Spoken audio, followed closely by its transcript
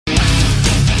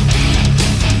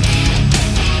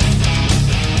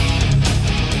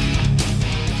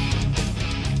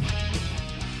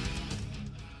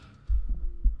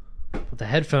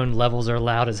headphone levels are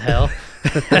loud as hell.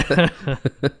 A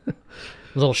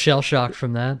little shell shock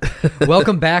from that.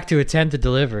 Welcome back to Attempted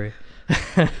Delivery.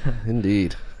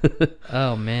 Indeed.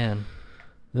 Oh, man.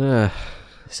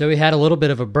 So we had a little bit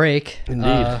of a break.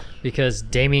 Indeed. Because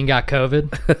Damien got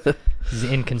COVID. He's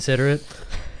inconsiderate.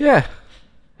 Yeah.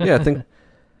 Yeah, I think...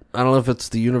 I don't know if it's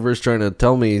the universe trying to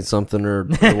tell me something or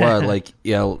what. Like,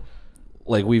 yeah,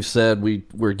 like we've said,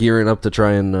 we're gearing up to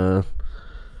try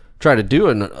to do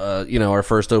our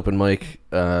first open mic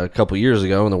a couple years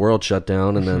ago, and the world shut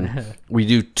down, and then we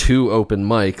do 2 open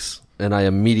mics, and I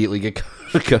immediately get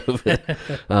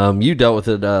COVID. You dealt with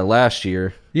it last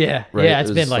year. Yeah, right? Yeah,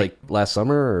 it's been like last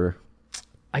summer, or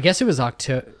I guess it was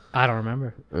October. I don't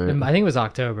remember. Right. I think it was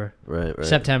October. Right.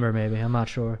 September maybe. I'm not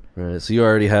sure. Right. So you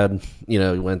already had,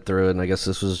 you went through it, and I guess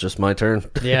this was just my turn.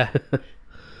 Yeah.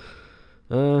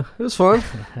 It was fun.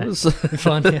 It was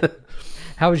fun. Yeah.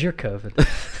 How was your COVID?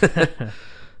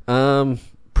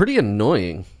 Pretty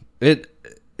annoying. It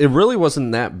really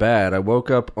wasn't that bad. I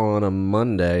woke up on a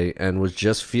Monday and was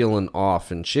just feeling off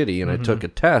and shitty, and I took a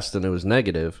test and it was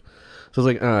negative. So I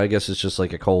was like, I guess it's just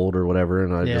like a cold or whatever,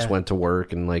 and I just went to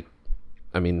work and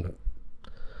I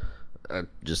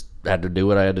just had to do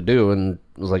what I had to do, and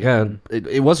was like,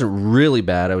 it wasn't really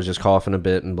bad. I was just coughing a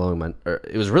bit and blowing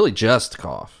it was really just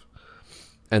cough.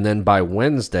 And then by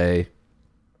Wednesday,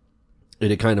 it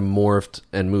had kind of morphed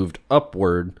and moved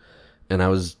upward, and I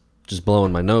was just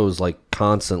blowing my nose like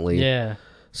constantly. Yeah.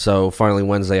 So finally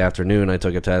Wednesday afternoon, I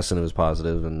took a test and it was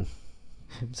positive, and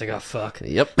it's like, oh fuck.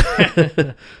 Yep.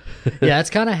 Yeah, that's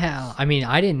kind of how. I mean,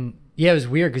 I didn't. Yeah, it was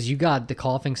weird because you got the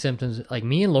coughing symptoms. Like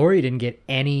me and Lori didn't get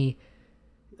any,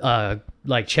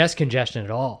 like chest congestion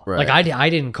at all. Right. Like I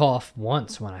didn't cough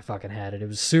once when I fucking had it. It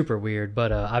was super weird,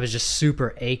 but I was just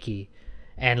super achy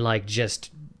and like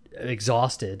just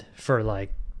exhausted for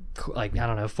like I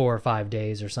don't know 4 or 5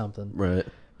 days or something. Right.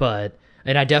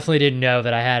 And I definitely didn't know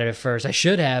that I had it at first. I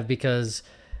should have, because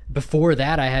before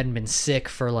that I hadn't been sick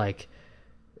for like,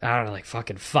 I don't know, like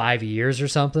fucking 5 years or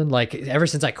something. Like ever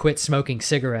since I quit smoking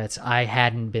cigarettes, I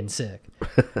hadn't been sick.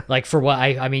 Like for what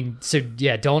I mean, so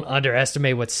yeah, don't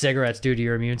underestimate what cigarettes do to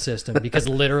your immune system, because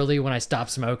literally when I stopped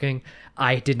smoking,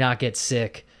 I did not get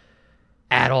sick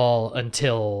at all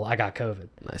until I got COVID.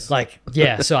 Nice. Like,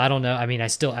 yeah, so I don't know. I mean,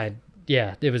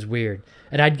 yeah, it was weird.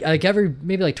 And I'd like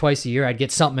maybe like twice a year, I'd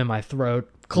get something in my throat,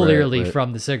 clearly right.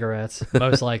 from the cigarettes,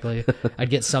 most likely.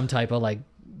 I'd get some type of like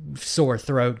sore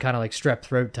throat, kind of like strep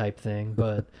throat type thing,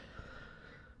 but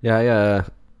yeah,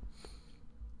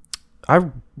 I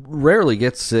rarely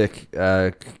get sick,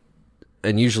 and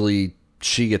usually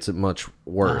she gets it much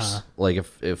worse. Like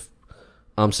if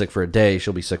I'm sick for a day,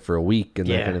 she'll be sick for a week and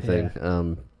that kind of thing.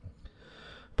 Yeah.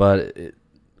 But it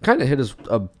kind of hit us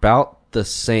about the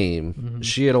same. Mm-hmm.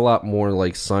 She had a lot more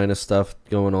like sinus stuff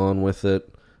going on with it.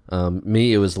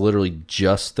 Me, it was literally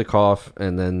just the cough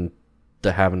and then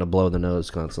the having to blow the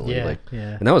nose constantly. And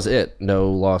that was it.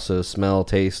 No loss of smell,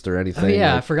 taste, or anything. Oh,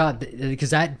 yeah, I forgot, because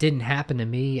that didn't happen to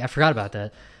me. I forgot about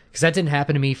that, because that didn't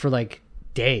happen to me for like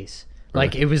days.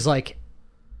 Like it was like,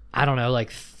 I don't know,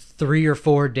 like 3 or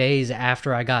 4 days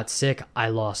after I got sick, I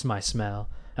lost my smell.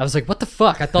 I was like, what the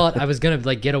fuck? I thought I was gonna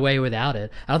like get away without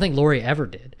it. I don't think Lori ever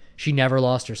did. She never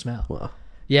lost her smell. Wow.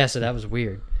 Yeah, so that was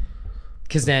weird.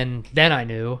 Because then I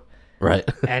knew. Right.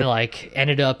 And like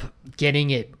ended up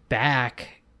getting it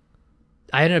back.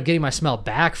 I ended up getting my smell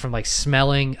back from like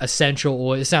smelling essential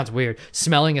oil. It sounds weird.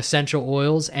 Smelling essential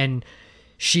oils, and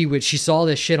she saw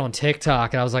this shit on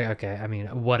TikTok, and I was like, okay, I mean,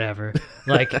 whatever.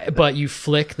 Like, but you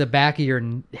flick the back of your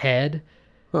head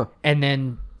and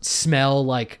then smell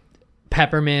like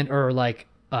peppermint or like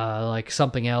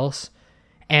something else.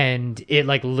 And it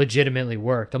like legitimately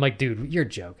worked. I'm like, dude, you're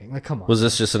joking. Like, come on. Was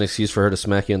this just an excuse for her to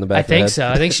smack you in the back? I think so.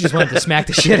 I think she just wanted to smack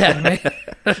the shit out of me.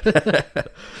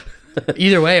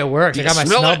 Either way, it worked. I got my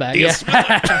smell back. Yeah.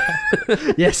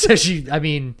 Yeah. So I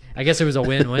mean, I guess it was a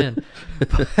win-win.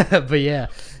 But yeah,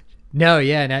 no,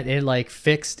 yeah, and it like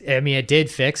fixed. I mean, it did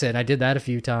fix it. I did that a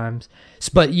few times.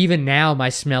 But even now, my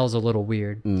smell's a little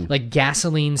weird. Like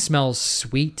gasoline smells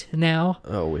sweet now.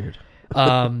 Oh, weird.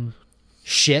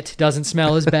 Shit doesn't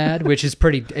smell as bad, which is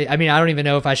pretty. I mean, I don't even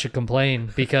know if I should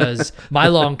complain, because my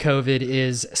long COVID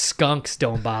is skunks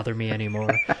don't bother me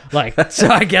anymore. Like, so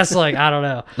I guess like I don't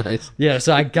know. Nice. Yeah,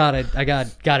 so I got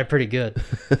it pretty good.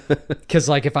 Because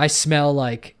like if I smell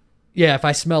like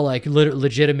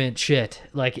legitimate shit,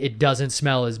 like it doesn't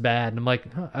smell as bad, and I'm like,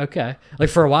 okay. Like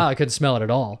for a while I couldn't smell it at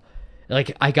all.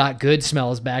 Like I got good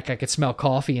smells back. I could smell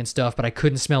coffee and stuff, but I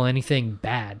couldn't smell anything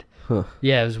bad.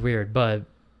 Yeah, it was weird, but.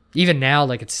 Even now,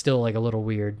 like, it's still, like, a little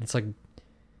weird. It's like,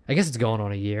 I guess it's going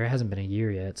on a year. It hasn't been a year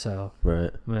yet, so.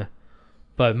 Right. But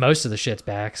but most of the shit's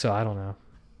back, so I don't know.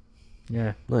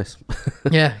 Yeah. Nice.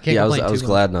 Yeah. Can't Yeah, I complain was too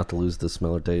glad not to lose the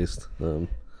smell or taste.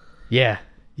 Yeah.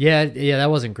 That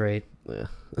wasn't great. Yeah.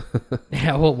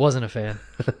 Yeah, well, wasn't a fan.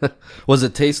 Was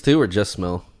it taste too, or just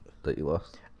smell that you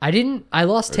lost? I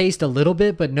lost taste a little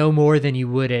bit, but no more than you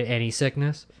would at any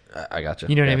sickness. I gotcha.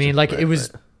 You know what I Gotcha. mean? Like Right, it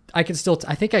was, right. I could still,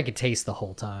 I think I could taste the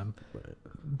whole time,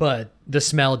 but the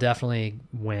smell definitely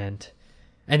went,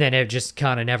 and then it just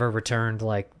kind of never returned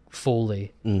like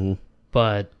fully. Mm-hmm.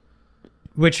 But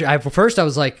first I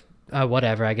was like,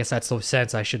 whatever. I guess that's the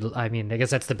sense I should. I mean, I guess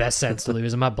that's the best sense to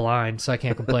lose. I'm not blind, so I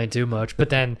can't complain too much. But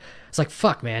then it's like,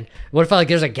 fuck, man. What if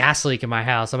there's a gas leak in my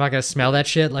house? I'm not gonna smell that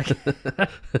shit. Like,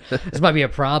 this might be a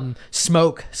problem.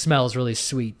 Smoke smells really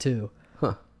sweet too.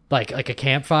 Huh. Like a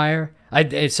campfire.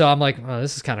 So I'm like, oh,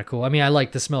 this is kind of cool. I mean, I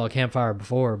liked the smell of campfire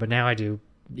before, but now I do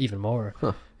even more.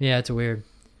 Huh. Yeah, it's weird.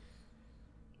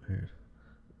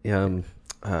 Yeah.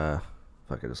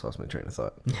 Fuck! I just lost my train of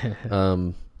thought.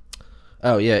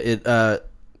 Oh yeah.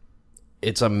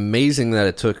 It's amazing that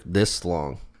it took this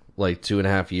long, like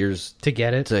 2.5 years To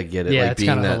get it. to get it. Yeah, like it's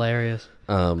kind of that, hilarious.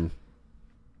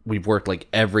 We've worked like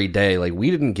every day. Like we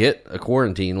didn't get a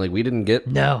quarantine. Like we didn't get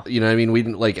No. You know what I mean? We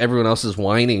didn't, like everyone else is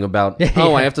whining about,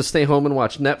 oh, I have to stay home and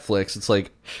watch Netflix. It's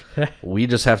like we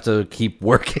just have to keep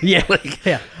working. Yeah, Like,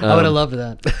 yeah. I would have loved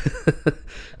that.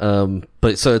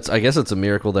 but so I guess it's a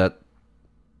miracle that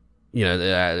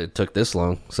it took this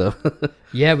long. So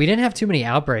Yeah, we didn't have too many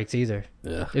outbreaks either.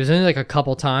 yeah. It was only like a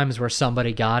couple times where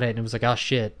somebody got it and it was like, oh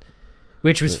shit.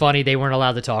 Which was funny. They weren't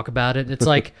allowed to talk about it. It's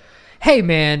like, hey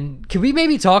man, can we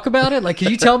maybe talk about it? Like,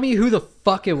 can you tell me who the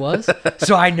fuck it was?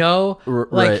 So I know.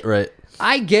 Like, Right.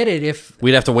 I get it if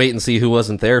We'd have to wait and see who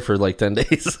wasn't there for like 10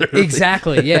 days.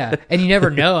 exactly, yeah. And you never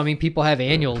know. I mean, people have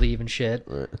annual leave and shit.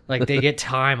 Like they get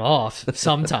time off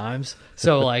sometimes.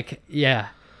 So like, yeah.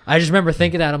 I just remember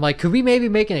thinking that. I'm like, could we maybe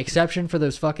make an exception for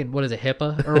those fucking, what is it,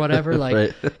 HIPAA or whatever? Like,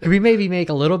 Right. could we maybe make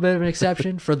a little bit of an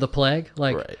exception for the plague?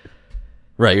 Like,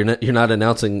 Right. You're not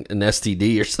announcing an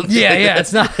STD or something. yeah,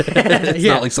 it's not. It's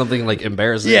not like something like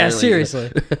embarrassing. Yeah, Like,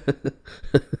 seriously.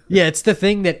 Yeah, it's the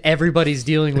thing that everybody's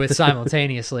dealing with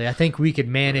simultaneously. I think we could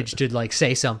manage to like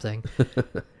say something.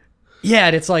 Yeah,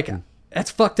 and it's like that's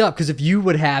fucked up because if you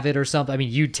would have it or something, I mean,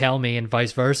 you'd tell me and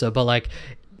vice versa. But like,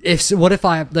 what if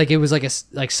I like it was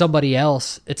like somebody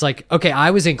else? It's like, okay, I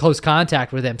was in close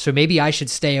contact with them, so maybe I should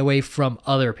stay away from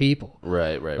other people.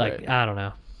 Right. Like I don't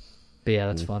know, but yeah,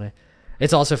 that's funny.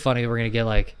 It's also funny that we're gonna get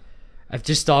like, I've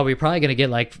just thought we're probably gonna get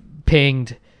like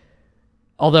pinged.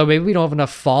 Although maybe we don't have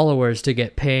enough followers to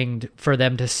get pinged for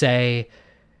them to say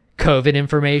COVID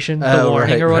information, the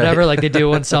warning or whatever, like they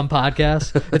do on some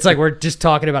podcasts. It's like we're just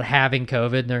talking about having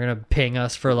COVID and they're gonna ping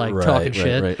us for like talking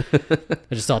shit. Right.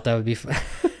 I just thought that would be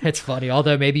it's funny.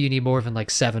 Although maybe you need more than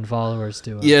like 7 followers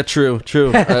to Yeah, true.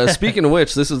 Speaking of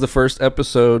which, this is the first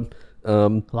episode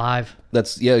live.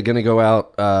 that's gonna go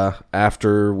out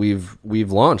after we've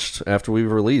launched, after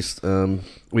we've released.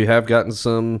 We have gotten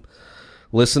some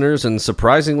listeners, and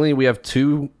surprisingly we have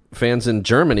 2 fans in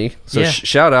Germany, so Yeah.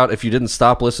 shout out if you didn't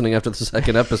stop listening after the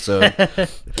second episode.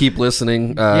 Keep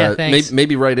listening. Yeah, thanks.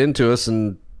 Maybe write into us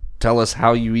and tell us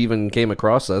how you even came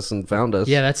across us and found us.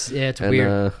 Yeah, it's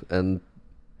weird. And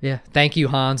Yeah, thank you,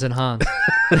 Hans and Hans.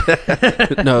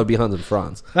 no, it'd be Hans and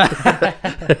Franz.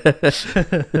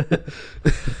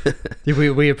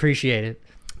 we appreciate it.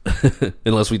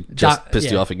 Unless we just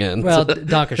pissed you off again. Well,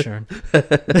 Dankeschön.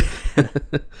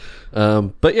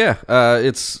 But yeah,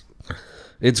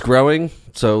 it's growing.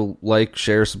 So like,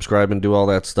 share, subscribe, and do all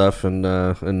that stuff,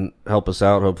 and help us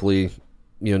out. Hopefully,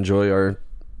 you enjoy our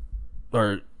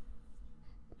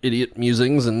idiot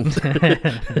musings and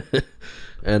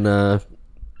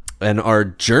and our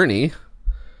journey,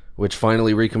 which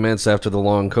finally recommenced after the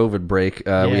long COVID break.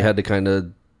 We had to kind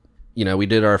of, we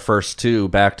did our first 2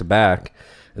 back to back,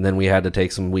 and then we had to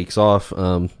take some weeks off.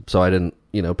 So I didn't,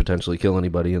 potentially kill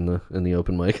anybody in the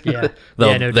open mic. Yeah.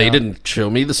 Though No they doubt. didn't show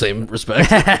me the same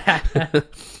respect.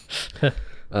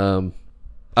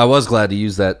 I was glad to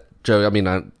use that joke. I mean,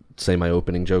 I'd say my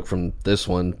opening joke from this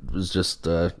one was just,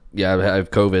 I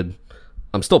have COVID.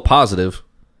 I'm still positive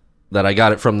that I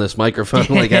got it from this microphone,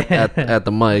 like at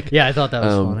the mic. Yeah, I thought that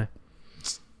was funny.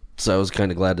 So I was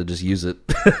kind of glad to just use it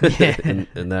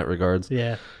in that regards.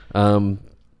 Yeah.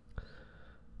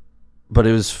 But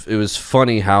it was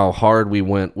funny how hard we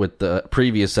went with the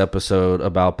previous episode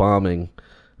about bombing,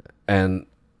 and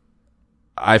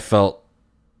I felt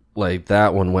like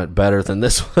that one went better than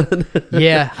this one.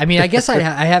 Yeah, I mean, I guess I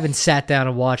haven't sat down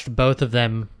and watched both of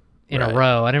them in a Right.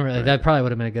 row. I didn't really. That probably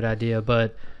would have been a good idea,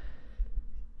 but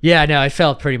Yeah, no, I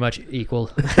felt pretty much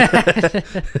equal.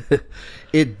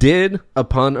 It did,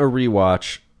 upon a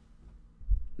rewatch,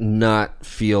 not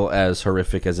feel as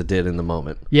horrific as it did in the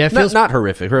moment. Yeah, it feels... not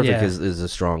horrific. Horrific Yeah. is a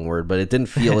strong word, but it didn't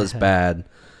feel as bad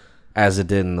as it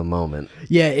did in the moment.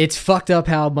 Yeah, it's fucked up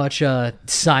how much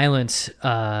silence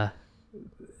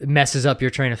messes up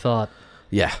your train of thought.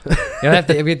 Yeah. We have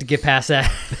to get past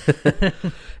that.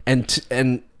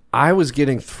 And I was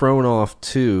getting thrown off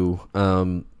too.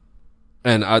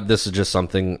 This is just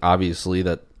something obviously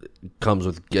that comes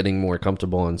with getting more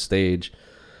comfortable on stage.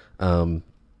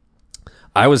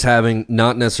 I was having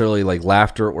not necessarily like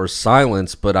laughter or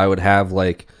silence, but I would have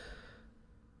like,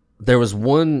 there was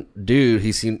one dude,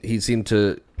 he seemed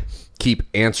to keep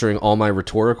answering all my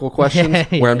rhetorical questions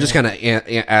where I'm just kind of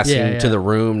asking to the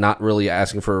room, not really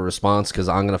asking for a response because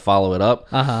I'm going to follow it up.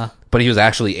 But he was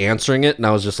actually answering it, and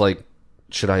I was just like,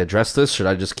 should I address this? Should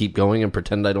I just keep going and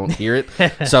pretend I don't hear it?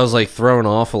 So I was like thrown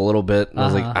off a little bit. And I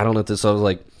was like, I don't know this. So I was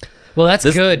like, well, that's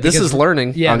good. This is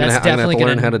learning. Yeah, I'm gonna have to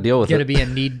learn how to deal with it. Be a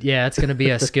need. Yeah, it's gonna be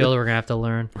a skill we're gonna have to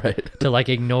learn. Right. To like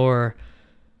ignore,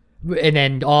 and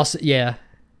then also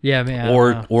man.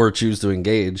 Or choose to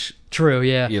engage. True.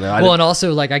 Yeah. You know. And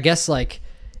also like I guess like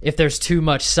if there's too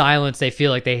much silence, they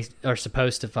feel like they are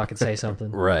supposed to fucking say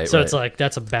something. Right. So it's like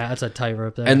that's a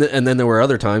tightrope there. And then there were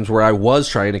other times where I was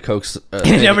trying to coax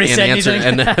nobody said answer,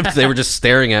 anything. and they were just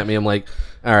staring at me. I'm like,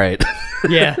 all right.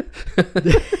 Yeah.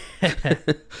 I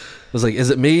was like, is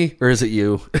it me or is it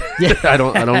you? Yeah. I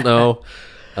don't know.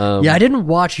 Yeah, I didn't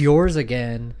watch yours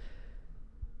again.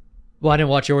 Well, I didn't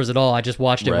watch yours at all. I just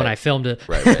watched it when I filmed it.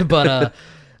 Right. But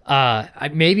I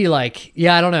maybe like,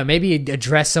 I don't know, maybe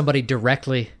address somebody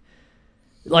directly.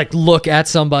 Like look at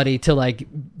somebody to like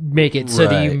make it so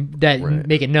that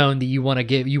make it known that you want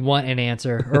an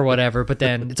answer or whatever. But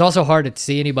then it's also hard to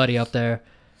see anybody up there.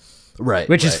 Right.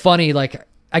 Which is funny. Like,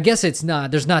 I guess there's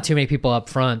not too many people up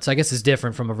front. So I guess it's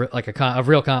different from not a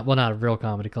real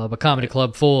comedy club, a comedy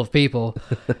club full of people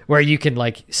where you can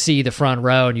like see the front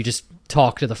row and you just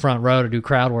talk to the front row to do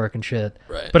crowd work and shit.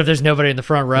 Right. But if there's nobody in the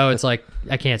front row, it's like,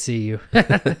 I can't see you.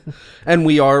 And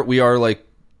we are like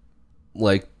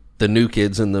the new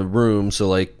kids in the room. So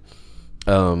like,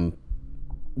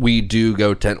 we do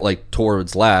go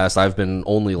towards last. I've been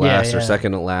only last or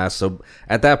second to last. So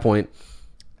at that point,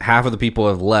 half of the people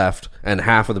have left and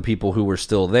half of the people who were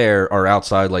still there are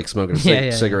outside like smoking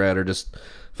a cigarette or just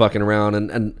fucking around.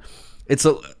 And it's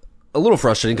a little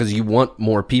frustrating because you want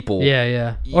more people.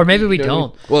 Yeah. Or maybe we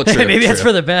don't. Well, true. Maybe that's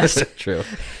for the best. True.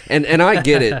 And I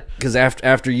get it because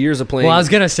after years of playing. Well, I was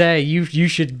going to say, you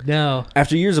should know.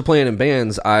 After years of playing in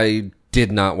bands, I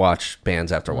did not watch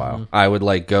bands after a while. I would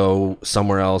like go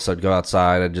somewhere else. I'd go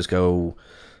outside. I'd just go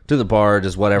to the bar,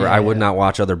 just whatever. I would not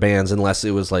watch other bands unless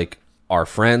it was like our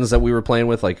friends that we were playing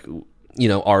with, like, you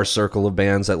know, our circle of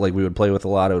bands that like we would play with a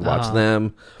lot. I would watch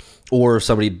them, or if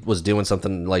somebody was doing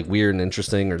something like weird and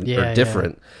interesting or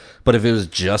different. But if it was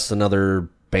just another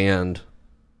band,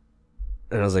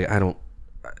 and I was like,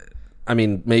 I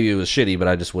mean, maybe it was shitty, but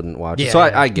I just wouldn't watch it. So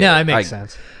I get it. No, it makes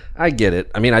sense. I get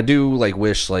it. I mean, I do like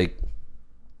wish like,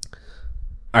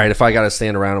 all right, if I got to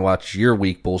stand around and watch your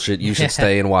weak bullshit, you should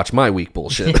stay and watch my weak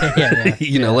bullshit.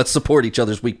 You know, let's support each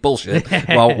other's weak bullshit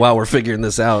while we're figuring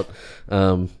this out.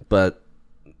 But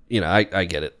you know, I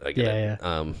get it. I get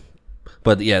it.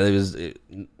 But yeah, it was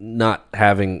not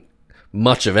having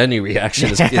much of any reaction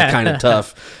is kind of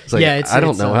tough. It's like, I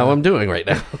don't know how I'm doing right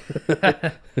now.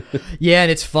 Yeah,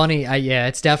 and it's funny.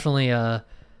 It's definitely I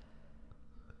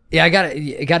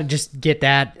gotta just get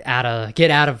out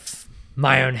of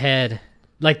my own head.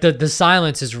 Like the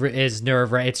silence is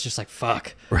nerve wracking. It's just like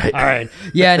fuck. Right. All right.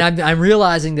 Yeah, and I'm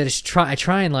realizing that I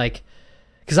try and like,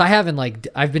 because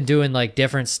I've been doing like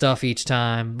different stuff each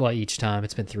time. Well, each time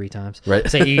it's been 3 times. Right. I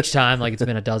say each time like it's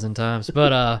been a dozen times.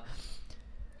 But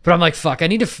I'm like fuck. I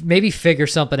need to maybe figure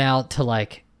something out to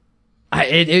like.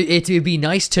 It'd be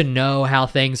nice to know how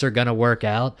things are gonna work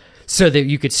out so that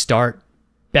you could start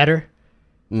better.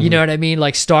 You know what I mean?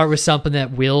 Like start with something that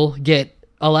will get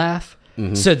a laugh.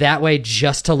 So that way,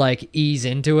 just to like ease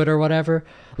into it or whatever.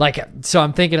 Like, so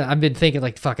I've been thinking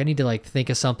like, fuck, I need to like think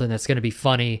of something that's going to be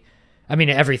funny. I mean,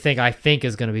 everything I think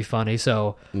is going to be funny.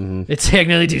 So it's I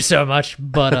can only do so much,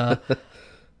 but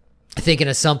thinking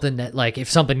of something that like, if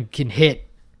something can hit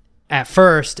at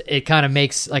first, it kind of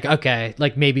makes like, okay,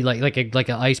 like maybe like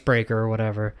an icebreaker or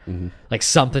whatever, like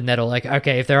something that'll like,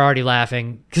 okay, if they're already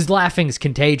laughing, because laughing is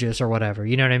contagious or whatever,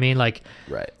 you know what I mean? Like,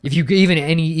 if you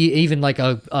even like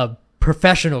a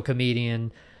professional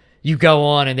comedian, you go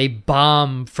on and they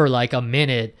bomb for like a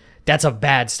minute, that's a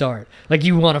bad start. Like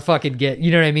you want to fucking get, you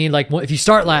know what I mean? Like if you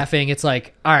start laughing, it's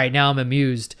like, all right, now I'm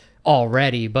amused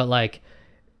already. But like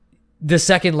the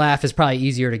second laugh is probably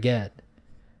easier to get.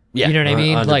 Yeah, You know what I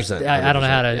mean? Like, 100%, I don't know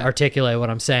how to 100%, articulate what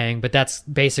I'm saying, but that's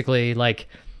basically like,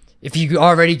 if you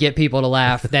already get people to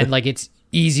laugh, then like it's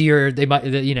easier. They might,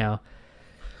 you know,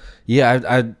 I you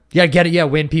gotta get it. Yeah,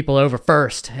 win people over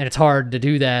first, and it's hard to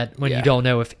do that when Yeah. you don't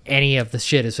know if any of the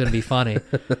shit is going to be funny.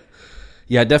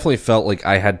 I definitely felt like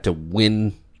I had to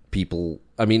win people.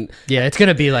 I mean, Yeah, it's going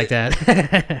to be like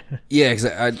that. yeah,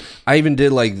 exactly. I even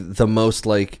did like the most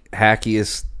like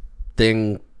hackiest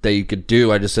thing that you could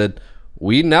do. I just said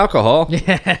weed and alcohol,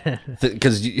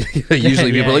 because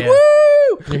usually people are like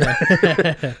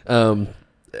woo,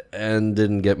 and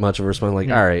didn't get much of a response. Like,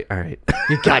 all right,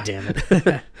 God damn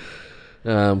it.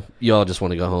 you all just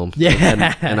want to go home.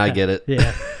 Yeah. and I get it.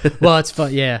 Yeah. Well, it's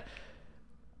fun. Yeah.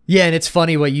 Yeah, and it's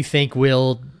funny what you think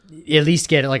will at least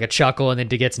get like a chuckle, and then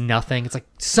it gets nothing. It's like,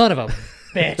 son of a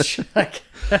bitch. Like,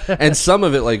 And some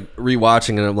of it, like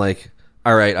rewatching it, I'm like,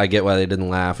 all right, I get why they didn't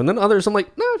laugh. And then others, I'm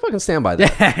like, no, I fucking stand by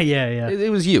that. yeah. It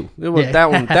was you. It was, Yeah.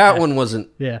 That one wasn't.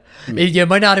 Yeah. It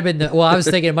might not have been well, I was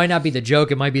thinking it might not be the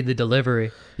joke, it might be the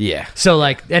delivery. Yeah. So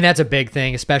like, and that's a big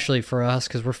thing, especially for us,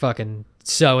 because we're fucking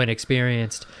so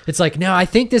inexperienced. It's like, no, I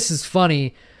think this is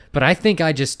funny, but I think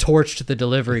I just torched the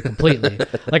delivery completely.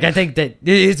 Like, I think that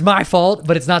it's my fault,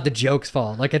 but it's not the joke's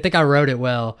fault. Like, I think I wrote it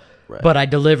well, but I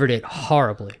delivered it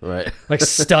horribly. Right. Like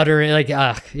stuttering. Like,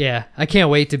 yeah, I can't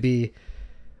wait to be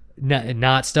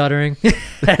not stuttering.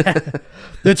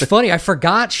 It's funny. I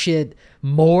forgot shit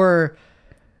more.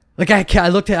 Like I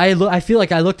feel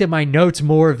like I looked at my notes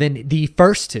more than the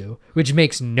first two, which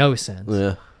makes no sense.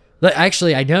 Yeah. Like,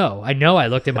 actually, I know I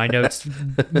looked at my notes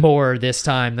more this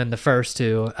time than the first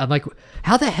two. I'm like,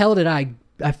 how the hell did I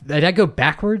go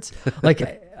backwards? Like,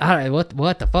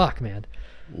 what the fuck, man?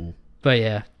 But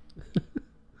yeah.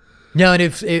 No, and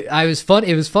it was fun.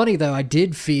 It was funny though. I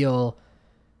did feel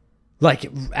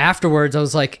like afterwards, I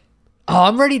was like, oh,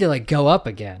 I'm ready to like go up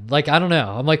again. Like, I don't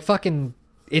know. I'm like, fucking,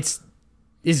 it's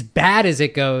as bad as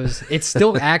it goes. It's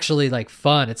still actually like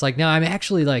fun. It's like, no, I'm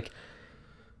actually like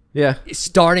Yeah.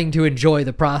 starting to enjoy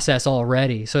the process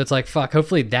already. So it's like, fuck,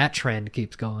 hopefully that trend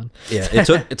keeps going. Yeah.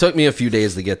 It took me a few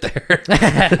days to get there.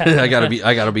 I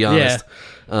gotta be honest.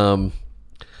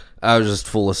 I was just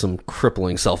full of some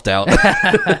crippling self-doubt.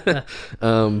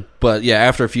 But yeah,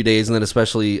 after a few days, and then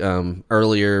especially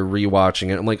earlier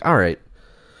rewatching it, I'm like, all right,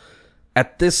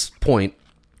 at this point,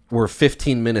 we're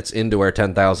 15 minutes into our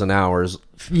 10,000 hours.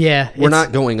 Yeah. We're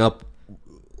not going up,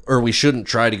 or we shouldn't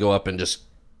try to go up and just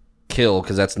kill,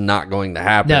 because that's not going to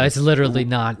happen. No, it's literally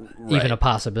not even Right. a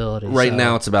possibility. Right so.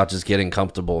 now, it's about just getting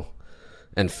comfortable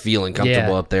and feeling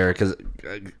comfortable Yeah. up there, because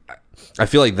I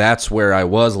feel like that's where I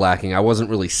was lacking. I wasn't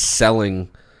really selling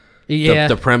Yeah.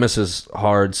 the premises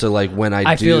hard. So like when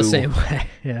I feel the same way.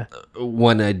 Yeah.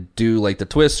 when I do like the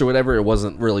twists or whatever, it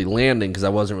wasn't really landing because I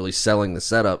wasn't really selling the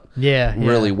setup Yeah.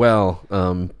 really well.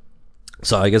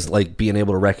 So I guess like being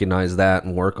able to recognize that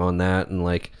and work on that, and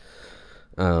like,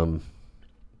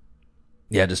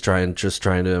 yeah, just trying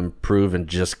to improve and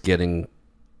just getting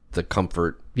the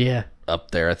comfort Yeah.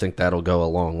 up there. I think that'll go a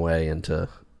long way into.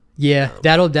 Yeah,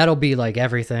 that'll be like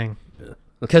everything,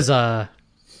 because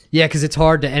because it's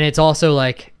hard to, and it's also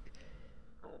like,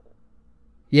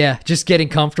 yeah, just getting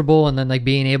comfortable, and then like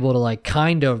being able to like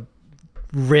kind of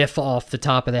riff off the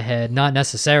top of the head, not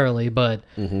necessarily, but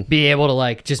be able to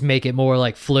like just make it more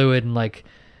like fluid and like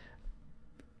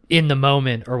in the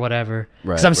moment or whatever.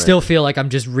 Because I'm still feel like I'm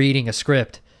just reading a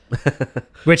script,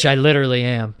 which I literally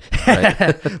am.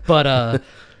 But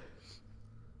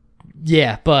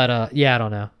yeah, I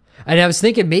don't know. And I was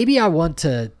thinking maybe I want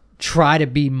to try to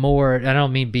be more, I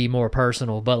don't mean be more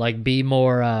personal, but like be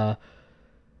more,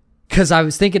 because I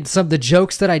was thinking some of the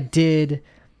jokes that I did,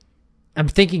 I'm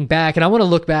thinking back, and I want to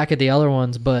look back at the other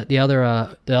ones, but the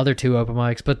other two open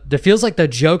mics, but it feels like the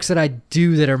jokes that I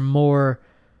do that are more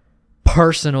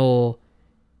personal,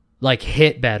 like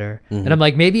hit better. And I'm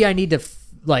like, maybe I need to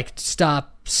like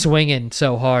stop swinging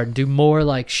so hard and do more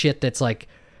like shit that's like,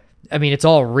 I mean, it's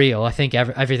all real. I think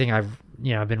everything I've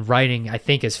been writing, I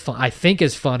think is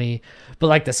funny. But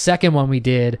like the second one we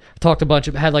did,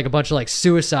 had like a bunch of like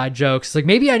suicide jokes. Like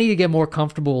maybe I need to get more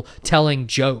comfortable telling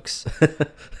jokes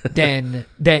than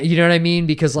you know what I mean?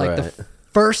 Because like the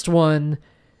first one,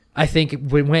 I think it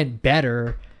went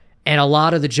better, and a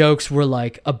lot of the jokes were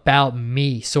like about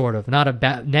me, sort of, not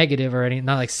about negative or anything,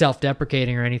 not like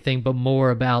self-deprecating or anything, but more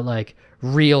about like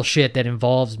real shit that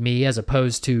involves me as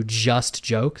opposed to just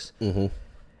jokes. And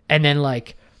then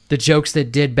like the jokes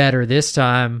that did better this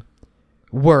time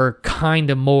were kind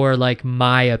of more like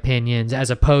my opinions as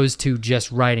opposed to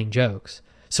just writing jokes.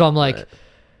 So I'm like,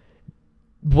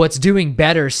 what's doing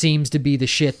better seems to be the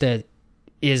shit that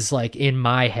is like in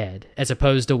my head as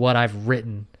opposed to what I've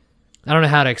written. I don't know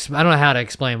how to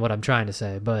explain what I'm trying to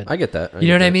say, but I get that. You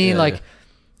know what I mean? Like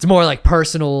it's more like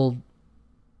personal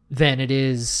than it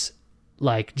is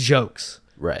like jokes.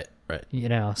 Right. You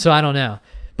know, so I don't know.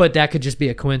 But that could just be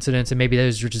a coincidence, and maybe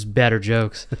those are just better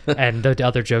jokes, and the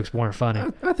other jokes weren't funny.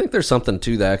 I think there's something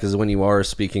to that, because when you are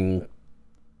speaking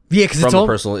because from a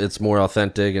personal, it's more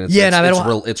authentic, and it's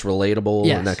relatable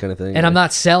and that kind of thing. And I'm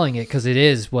not selling it because it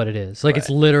is what it is. Like, it's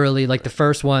literally, like, the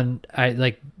first one,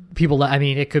 people, I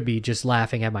mean, it could be just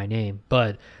laughing at my name,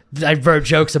 but I wrote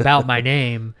jokes about my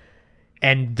name,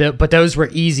 but those were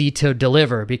easy to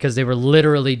deliver because they were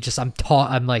literally just,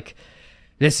 I'm like,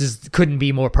 couldn't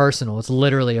be more personal. It's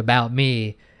literally about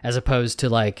me, as opposed to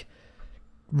like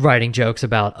writing jokes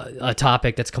about a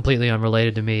topic that's completely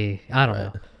unrelated to me. I don't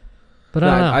know. But I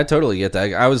don't know. I totally get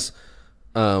that. I was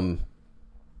kind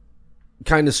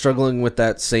of struggling with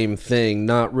that same thing.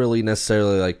 Not really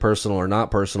necessarily like personal or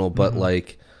not personal, but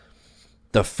like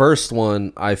the first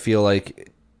one, I feel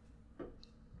like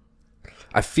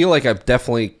I've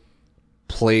definitely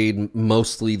played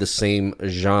mostly the same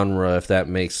genre, if that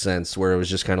makes sense, where it was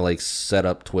just kind of like set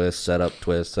up, twist.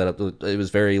 It was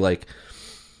very like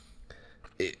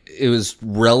it was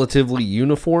relatively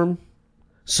uniform.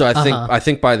 So I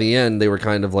think by the end they were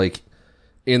kind of like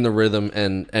in the rhythm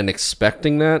and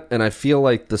expecting that. And I feel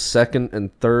like the second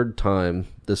and third time,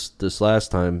 this last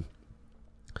time,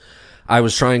 I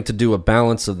was trying to do a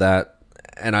balance of that,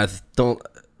 and I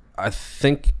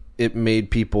think it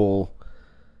made people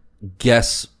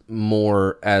guess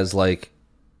more as like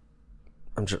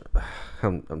I'm trying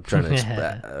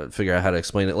to figure out how to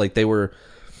explain it. Like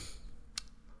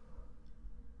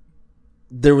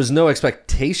there was no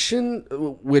expectation,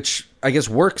 which I guess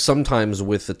works sometimes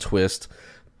with a twist,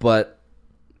 but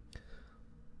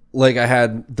like I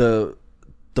had the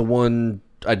one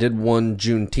I did one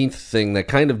Juneteenth thing that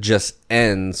kind of just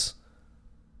ends,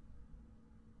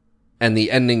 and the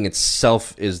ending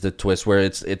itself is the twist, where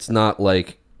it's not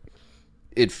like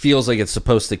it feels like it's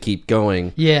supposed to keep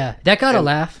going. Yeah, that got a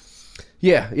laugh.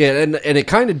 Yeah, and it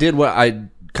kind of did what I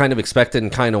kind of expected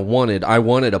and kind of wanted. I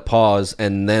wanted a pause,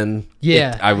 and then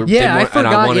I forgot. And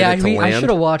I wanted it to land. I should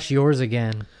have watched yours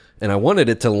again. And I wanted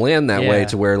it to land that way,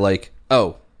 to where like,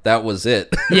 oh, that was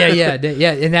it. yeah,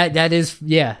 and that is.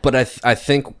 But I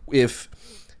think if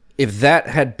that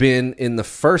had been in the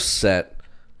first set,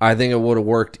 I think it would have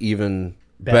worked even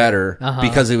better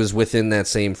because it was within that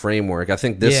same framework. I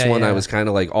think this one I was kind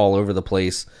of like all over the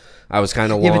place. I was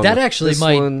kind of but that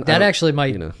actually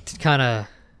might kind of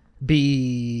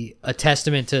be a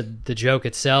testament to the joke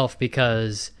itself,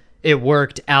 because it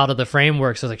worked out of the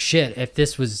framework. So I was like, shit, if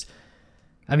this was,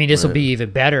 I mean, this will be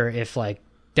even better if like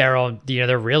they're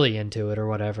they're really into it or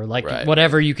whatever. Like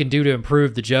whatever you can do to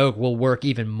improve the joke will work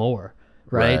even more,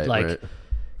 right?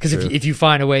 Because if you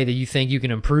find a way that you think you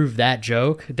can improve that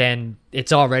joke, then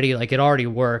it's already like it already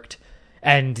worked.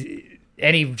 And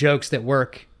any jokes that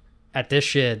work at this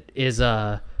shit is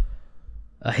a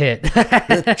hit.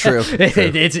 True.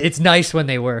 It's nice when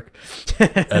they work.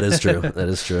 That is true.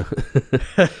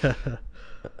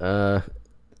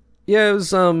 It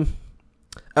was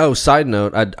oh, side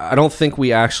note, I don't think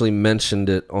we actually mentioned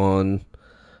it on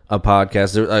a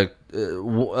podcast. There,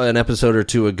 an episode or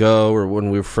two ago, or when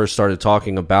we first started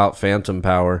talking about Phantom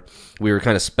Power, we were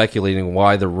kind of speculating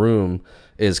why the room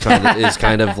is kind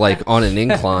of like on an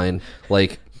incline.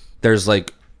 Like there's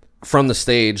like from the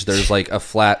stage, there's like a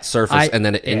flat surface, and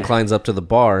then it inclines up to the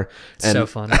bar. And so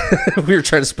funny. We were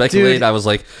trying to speculate. Dude, I was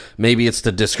like, maybe it's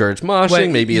to discourage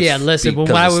moshing. Maybe it's listen. Because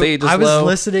when the stage is I was low.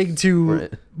 listening to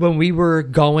when we were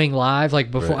going live,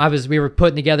 like before we were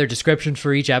putting together descriptions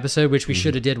for each episode, which we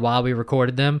should have did while we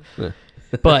recorded them.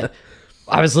 But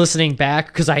I was listening back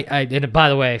because I and by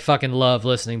the way, I fucking love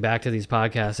listening back to these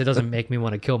podcasts. It doesn't make me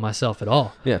want to kill myself at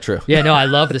all. Yeah, true. Yeah, no, I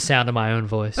love the sound of my own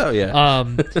voice. Oh yeah.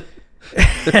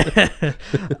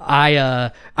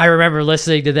 I remember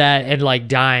listening to that and like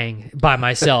dying by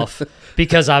myself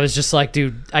because I was just like,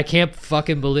 dude, I can't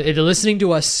fucking believe it. Listening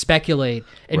to us speculate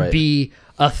and be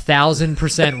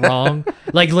 1,000% wrong.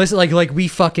 Like listen, like we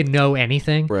fucking know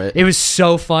anything. Right. It was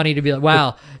so funny to be like,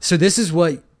 wow, so this is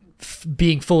what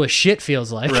being full of shit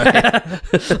feels like.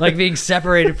 Like being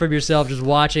separated from yourself, just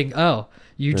watching. Oh,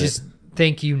 you just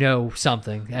think you know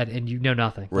something and you know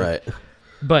nothing. Right.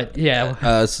 But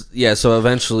yeah. So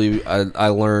eventually I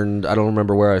learned, I don't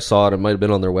remember where I saw it. It might have been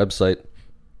on their website.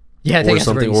 Yeah, I think that's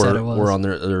something, where you said it was. Or on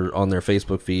their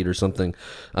Facebook feed or something.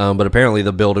 But apparently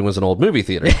the building was an old movie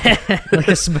theater. Like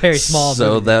a very small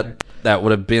so movie that would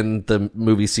have been the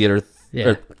movie theater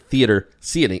or theater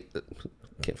seating.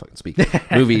 can't fucking speak.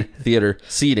 Movie theater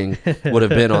seating would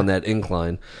have been on that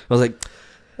incline. I was like,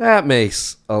 that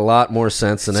makes a lot more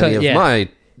sense than any of my.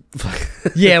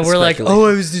 Yeah, we're like, oh,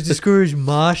 it was to discourage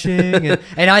moshing,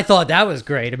 and I thought that was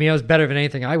great. I mean, it was better than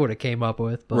anything I would have came up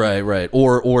with. But right,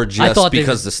 or just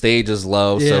because the stage is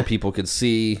low, so people could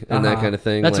see and that kind of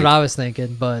thing. That's what I was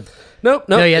thinking, but nope.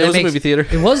 No, yeah, it was a movie theater.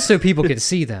 It was so people could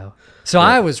see though, so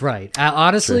I was right.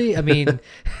 Honestly, I mean,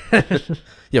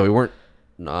 yeah, we weren't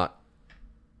not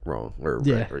wrong.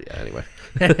 Anyway,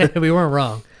 we weren't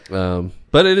wrong.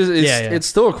 But it's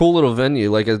still a cool little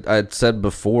venue. Like I'd said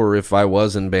before, if I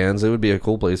was in bands, it would be a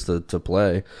cool place to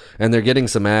play. And they're getting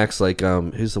some acts like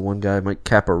who's the one guy, Mike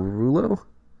Caparulo?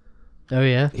 Oh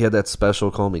yeah, he had that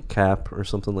special Call Me Cap or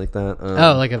something like that.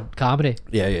 Like a comedy.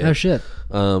 Yeah. Oh shit.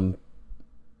 So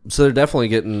they're definitely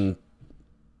getting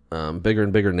bigger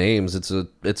and bigger names. It's a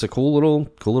cool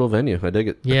little venue. I dig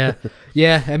it.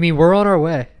 Yeah. I mean, we're on our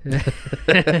way.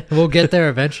 We'll get there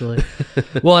eventually.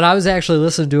 Well, and I was actually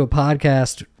listening to a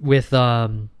podcast with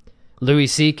Louis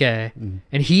C.K.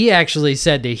 And he actually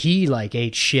said that he like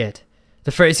ate shit.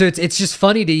 So it's just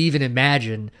funny to even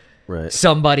imagine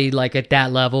somebody like at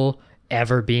that level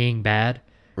ever being bad.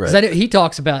 Right. He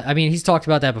talks about. I mean, he's talked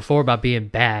about that before about being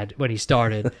bad when he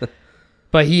started.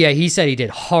 But he said he did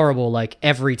horrible like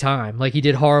every time. Like he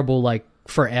did horrible like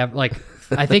forever. Like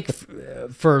I think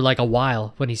for like a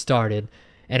while when he started,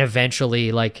 and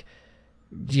eventually like,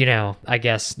 I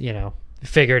guess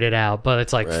figured it out. But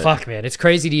it's like fuck, man, it's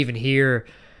crazy to even hear.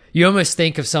 You almost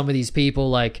think of some of these people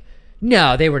like,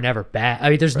 no, they were never bad.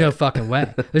 I mean, there's no fucking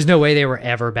way. There's no way they were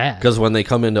ever bad. Because when they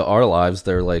come into our lives,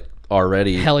 they're like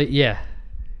already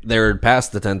they're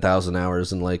past the 10,000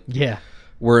 hours and like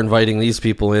we're inviting these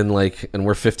people in, like, and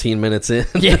we're 15 minutes in.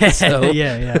 Yeah, so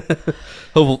yeah.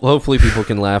 Hopefully people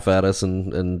can laugh at us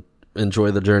and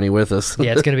enjoy the journey with us.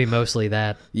 Yeah, it's going to be mostly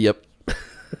that. Yep.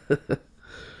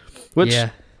 Which,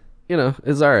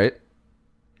 is all right.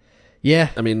 Yeah.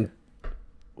 I mean,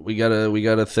 we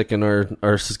gotta thicken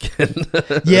our skin.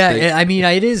 Yeah, I mean,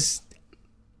 it is.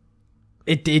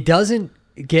 It doesn't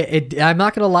get it. I'm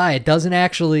not gonna lie, it doesn't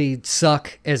actually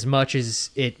suck as much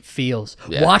as it feels.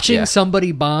 Watching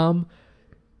somebody bomb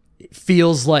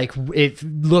feels like it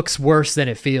looks worse than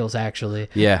it feels actually.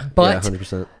 But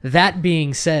 100%. That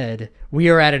being said, we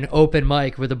are at an open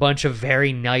mic with a bunch of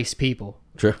very nice people.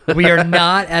 True. We are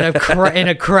not at in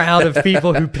a crowd of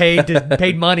people who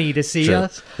paid money to see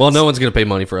us. Well, no one's gonna pay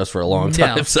money for us for a long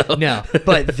time. No,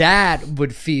 but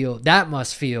that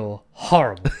must feel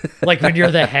horrible. Like when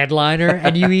you're the headliner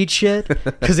and you eat shit,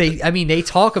 because they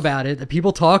talk about it.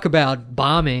 People talk about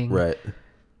bombing right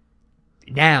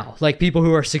now. Like people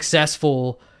who are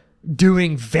successful,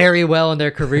 doing very well in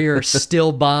their career,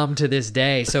 still bomb to this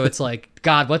day. So it's like,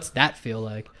 God, what's that feel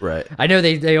like? Right. I know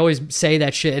they always say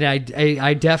that shit, and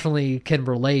I definitely can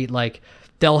relate. Like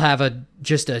they'll have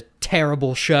just a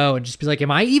terrible show and just be like,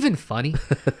 am I even funny?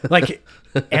 Like,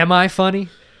 am I funny?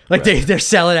 Like they're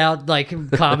selling out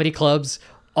like comedy clubs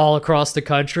all across the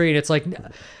country, and it's like,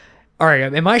 all right,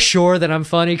 am I sure that I'm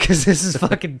funny? Because this is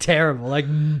fucking terrible. Like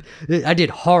I did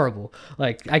horrible.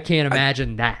 Like I can't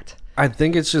imagine that. I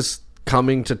think it's just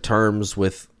coming to terms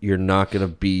with you're not going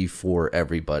to be for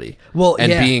everybody. Well,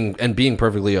 and being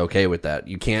perfectly okay with that.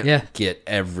 You can't get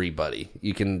everybody.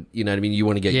 You can, you know what I mean? You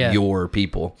want to get your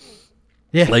people.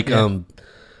 Yeah. Like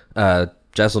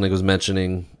Jesselnick was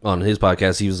mentioning on his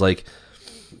podcast, he was like,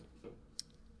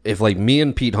 if like me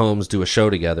and Pete Holmes do a show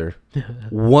together,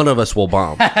 one of us will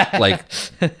bomb. Like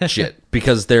shit,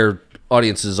 because their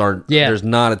audiences aren't. There's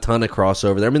not a ton of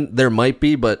crossover there. I mean, there might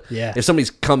be, but if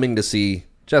somebody's coming to see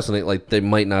Jesselnick, like they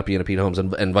might not be in a Pete Holmes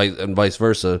and vice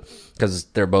versa, because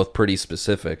they're both pretty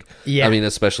specific. I mean,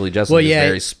 especially Jesselnick is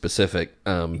very specific.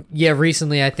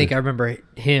 Recently I think I remember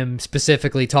him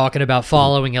specifically talking about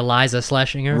following Eliza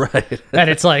Schlesinger. Right. And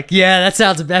it's like,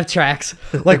 that tracks.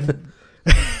 Like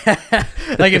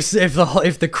like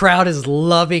if the crowd is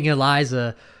loving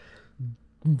Eliza,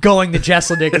 going to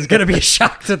Jesselnick is going to be a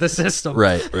shock to the system.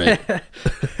 Right.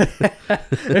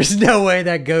 There's no way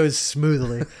that goes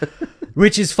smoothly.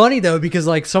 Which is funny though, because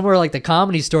like somewhere like the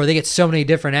Comedy Store, they get so many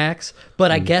different acts.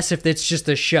 But I guess if it's just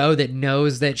a show that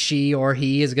knows that she or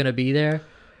he is going to be there,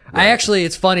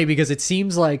 it's funny because it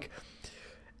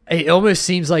almost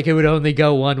seems like it would only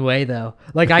go one way though.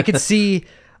 Like I could see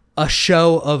a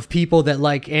show of people that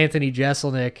like Anthony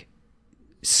Jeselnik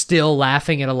still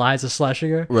laughing at Eliza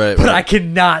Schlesinger, right? But I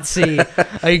cannot see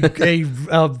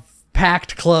a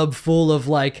packed club full of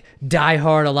like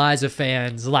diehard Eliza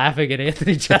fans laughing at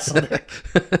Anthony Jeselnik.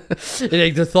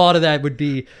 The thought of that would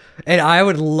be, and I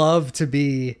would love to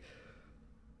be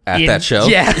At that show?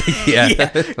 Yeah.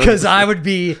 Yeah. Because I would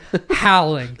be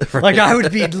howling. Like, I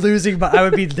would be I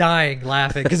would be dying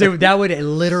laughing. Because that would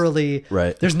literally...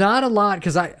 Right. There's not a lot,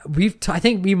 because I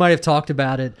think we might have talked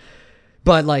about it,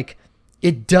 but, like,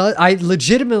 I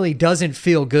legitimately doesn't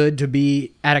feel good to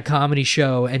be at a comedy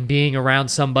show and being around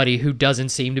somebody who doesn't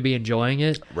seem to be enjoying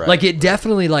it. Right. Like, it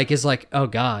definitely, like, is like, oh,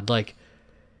 God, like...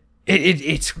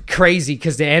 It's crazy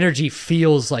because the energy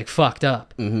feels like fucked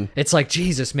up. Mm-hmm. It's like,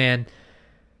 Jesus, man.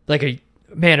 Like,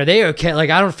 man, are they okay? Like,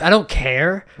 I don't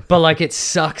care, but like, it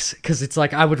sucks because it's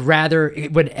like, I would rather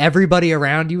when everybody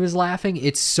around you is laughing,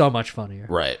 it's so much funnier.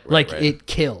 Right. Like, right. it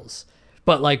kills.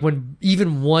 But like, when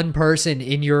even one person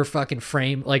in your fucking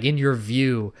frame, like in your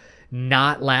view,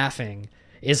 not laughing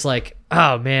is like,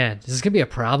 oh man, this is gonna be a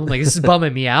problem. Like, this is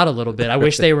bumming me out a little bit. I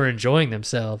wish they were enjoying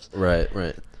themselves. Right.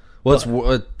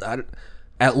 Well,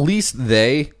 at least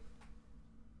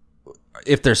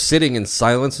if they're sitting in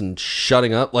silence and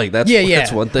shutting up, like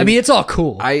that's one thing. I mean, it's all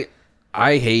cool. I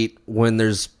hate when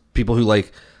there's people who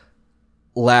like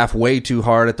laugh way too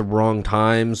hard at the wrong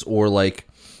times, or like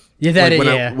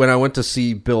when I went to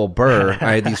see Bill Burr,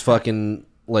 I had these fucking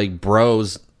like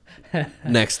bros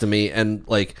next to me, and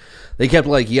like they kept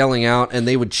like yelling out, and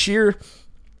they would cheer.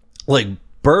 Like,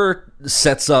 Burr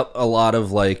sets up a lot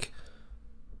of like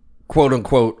quote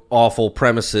unquote awful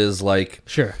premises, like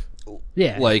sure.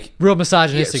 Yeah, like real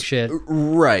misogynistic shit,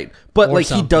 right? But or like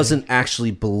something. He doesn't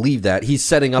actually believe that. He's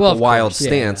setting up a wild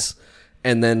stance,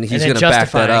 and then he's going to back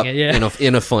that up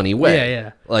in a funny way.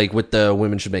 Yeah. Like with the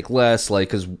women should make less, like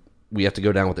because we have to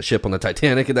go down with the ship on the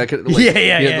Titanic and that could, like,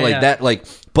 that. Like,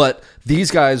 but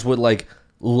these guys would like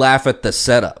laugh at the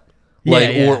setup.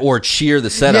 Like or cheer the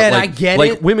setup. Yeah, like, I get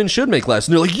like it. Women should make less,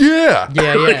 and they're like, yeah.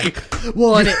 Like,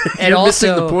 well, and you're also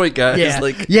missing the point, guys.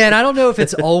 Yeah, and I don't know if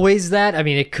it's always that. I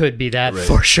mean, it could be that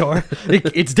for sure.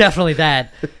 It's definitely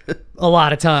that. A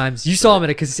lot of times, you saw him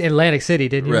in Atlantic City,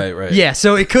 didn't you? Right. Yeah,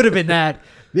 so it could have been that.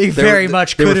 It very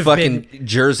much could have been fucking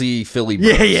Jersey, Philly.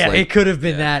 Bros. Yeah, like, it could have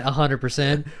been that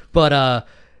 100%. But I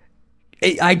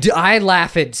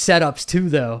laugh at setups too,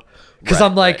 though, because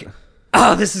I'm like. Right.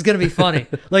 Oh, this is gonna be funny.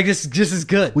 Like, this is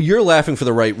good. Well, you're laughing for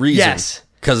the right reason. Yes,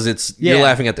 because you're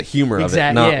laughing at the humor of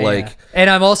it, not like. Yeah. And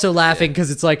I'm also laughing because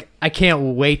it's like, I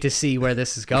can't wait to see where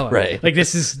this is going. Right. Like,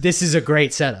 this is a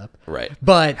great setup. Right.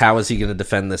 But how is he going to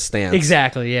defend this stance?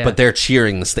 Exactly. Yeah. But they're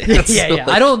cheering the stance. Yeah.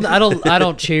 I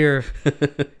don't cheer.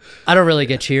 I don't really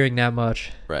get cheering that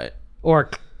much. Right.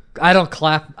 Or I don't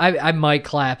clap. I might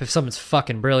clap if someone's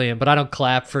fucking brilliant, but I don't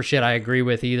clap for shit I agree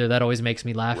with either. That always makes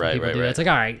me laugh when people do it. It's like,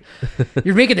 all right,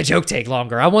 you're making the joke take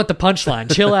longer. I want the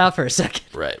punchline. Chill out for a second.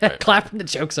 Right. Clap when the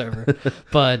joke's over.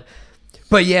 But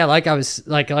yeah, like I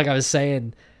was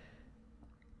saying,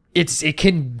 it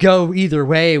can go either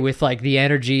way with like the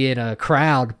energy in a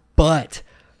crowd, but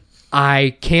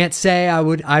I can't say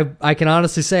I can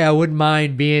honestly say I wouldn't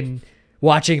mind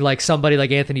watching like somebody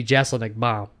like Anthony Jeselnik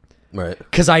bomb. Right.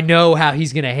 Because I know how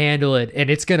he's going to handle it, and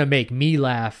it's going to make me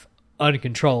laugh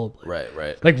uncontrollably.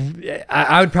 Right. Like,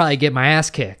 I would probably get my ass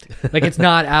kicked. Like, it's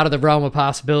not out of the realm of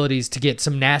possibilities to get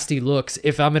some nasty looks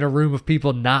if I'm in a room of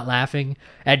people not laughing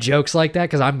at jokes like that,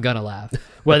 because I'm going to laugh,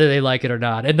 whether they like it or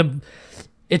not. And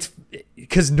it's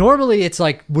because normally it's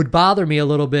like would bother me a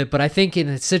little bit, but I think in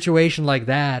a situation like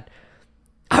that,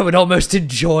 I would almost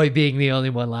enjoy being the only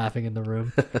one laughing in the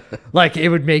room. Like, it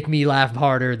would make me laugh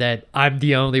harder that I'm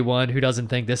the only one who doesn't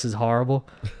think this is horrible.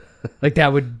 Like,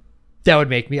 that would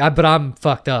make me, but I'm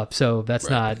fucked up, so that's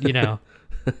not,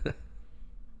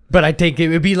 But I think it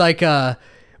would be like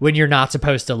when you're not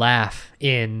supposed to laugh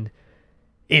in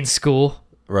school.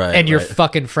 Right. And your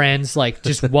fucking friends like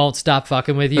just won't stop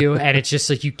fucking with you, and it's just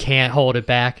like you can't hold it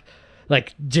back.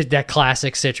 Like, just that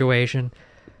classic situation.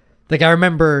 Like, I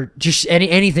remember just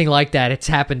anything like that. It's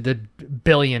happened a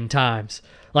billion times.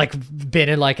 Like, been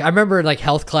in like, I remember in like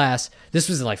health class, this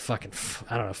was in like fucking,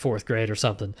 I don't know, 4th grade or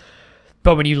something.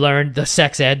 But when you learned the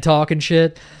sex ed talk and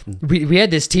shit, we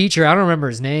had this teacher, I don't remember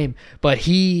his name, but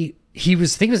he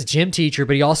was, I think he was a gym teacher,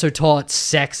 but he also taught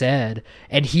sex ed.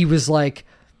 And he was like,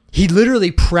 he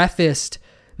literally prefaced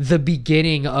the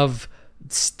beginning of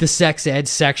the sex ed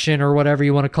section or whatever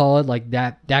you want to call it, like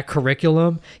that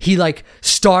curriculum. He like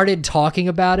started talking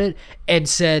about it and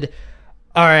said,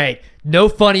 all right, no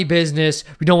funny business.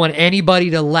 We don't want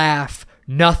anybody to laugh.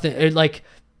 Nothing. Like,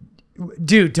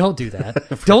 dude, don't do that.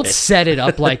 Right. Don't set it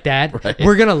up like that. Right.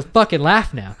 We're going to fucking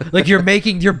laugh now. Like,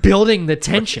 you're building the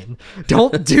tension. Right.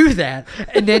 Don't do that.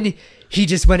 And then he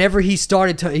just, whenever he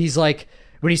started to, he's like,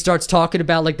 when he starts talking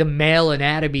about like the male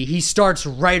anatomy, he starts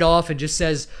right off and just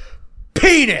says,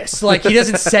 penis. Like, he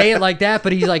doesn't say it like that,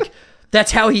 but he's like,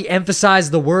 That's how he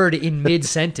emphasized the word in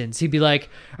mid-sentence. He'd be like,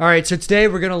 all right, so today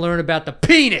we're going to learn about the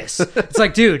penis. It's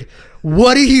like, dude,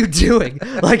 what are you doing?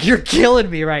 Like, you're killing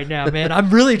me right now, man. I'm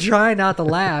really trying not to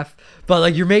laugh, but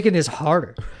like, you're making this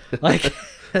harder. Like,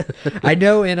 I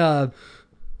know in Well,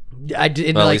 at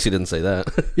least he didn't say that.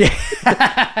 Yeah.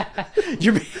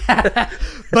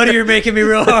 Buddy, you're making me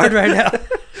real hard right now.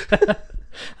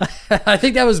 I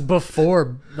think that was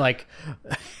before, like,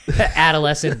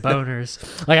 adolescent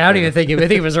boners. Like, I don't even think I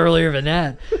think it was earlier than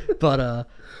that. But,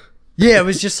 yeah, it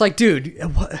was just like, dude,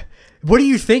 what do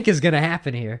you think is going to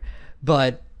happen here?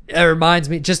 But it reminds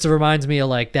me of,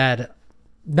 like, that,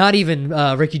 not even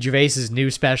Ricky Gervais's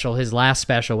new special, his last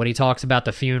special, when he talks about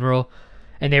the funeral.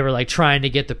 And they were, like, trying to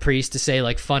get the priest to say,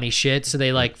 like, funny shit. So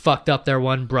they, like, fucked up their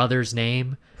one brother's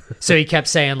name. So he kept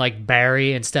saying, like,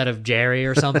 Barry instead of Jerry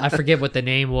or something. I forget what the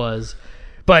name was.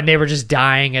 But they were just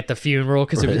dying at the funeral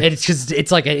because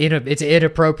it's like it's an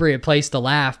inappropriate place to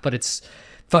laugh. But it's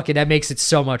fucking, that makes it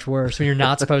so much worse when you're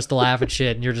not supposed to laugh at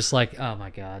shit. And you're just like, oh,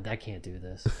 my God, I can't do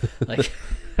this. Like,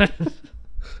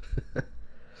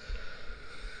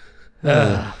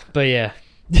 but, yeah.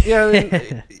 Yeah, I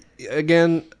mean,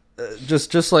 again...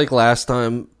 Just like last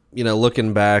time, you know,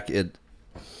 looking back,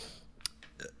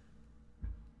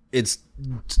 it's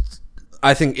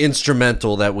I think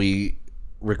instrumental that we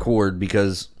record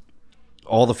because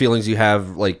all the feelings you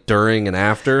have like during and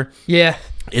after, yeah,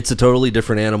 it's a totally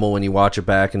different animal when you watch it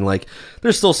back, and like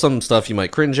there's still some stuff you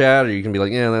might cringe at, or you can be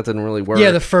like, yeah, that didn't really work. Yeah,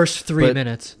 the first 3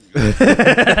 minutes.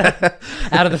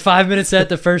 Out of the 5 minute set,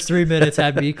 the first 3 minutes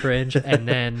had me cringe, and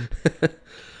then.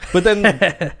 But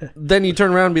then you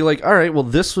turn around and be like, all right, well,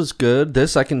 this was good.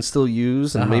 This I can still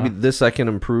use, and maybe this I can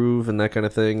improve, and that kind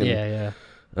of thing. And,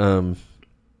 yeah.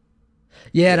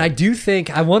 Yeah, and I do think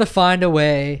I want to find a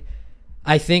way.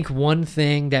 I think one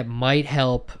thing that might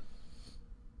help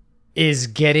is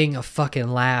getting a fucking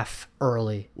laugh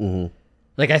early. Mm-hmm.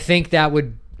 Like, I think that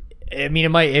would. I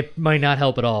mean, it might not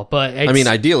help at all, but I mean,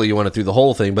 ideally you want to do the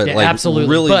whole thing, but like absolutely.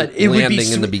 really but it landing would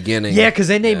be in the beginning. Yeah, because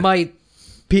then they might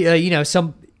be,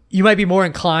 you might be more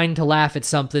inclined to laugh at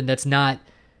something that's not.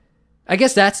 I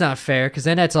guess that's not fair because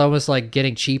then that's almost like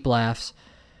getting cheap laughs.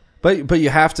 But you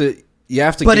have to But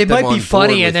get it them might be on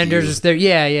funny, board and then with there's you. just there.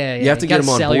 Yeah. You have to get them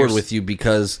on board with you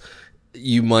because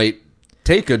you might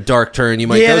take a dark turn. You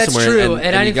might go that's somewhere, true.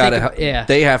 and I you didn't gotta. think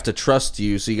They have to trust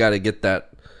you, so you got to get that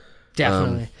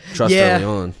definitely trust early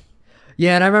on.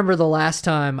 Yeah, and I remember the last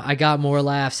time I got more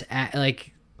laughs at,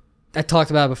 like, I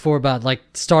talked about it before, about like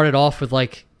started off with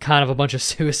like kind of a bunch of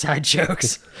suicide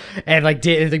jokes, and like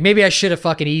maybe I should have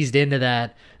fucking eased into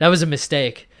that. That was a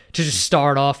mistake to just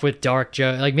start off with dark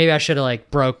joke. Like maybe I should have like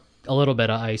broke a little bit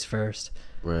of ice first.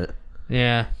 Right.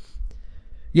 Yeah,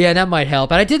 that might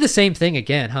help. And I did the same thing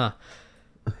again, huh?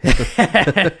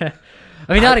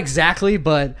 I mean, not exactly,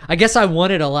 but I guess I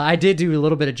wanted a lot. I did do a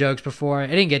little bit of jokes before. It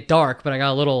didn't get dark, but I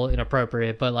got a little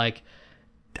inappropriate. But like,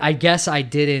 I guess I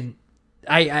didn't.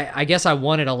 I guess I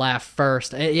wanted a laugh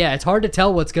first. Yeah, it's hard to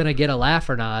tell what's gonna get a laugh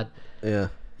or not. Yeah.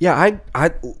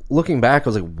 I looking back, I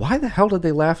was like, why the hell did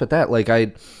they laugh at that? Like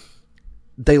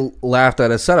they laughed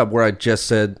at a setup where I just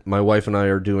said my wife and I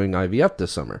are doing IVF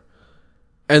this summer.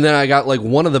 And then I got like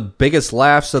one of the biggest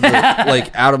laughs of the,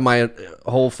 like out of my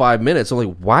whole 5 minutes. I'm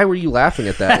like, why were you laughing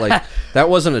at that? Like that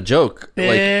wasn't a joke.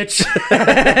 Bitch.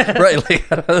 Like, right?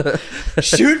 Like,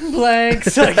 shooting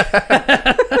blanks. Like,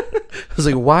 I was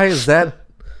like, why is that?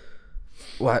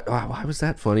 Why was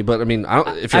that funny? But I mean,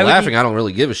 if you're laughing, I don't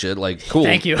really give a shit. Like, cool.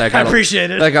 Thank you. I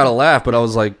appreciate it. That got a laugh, but I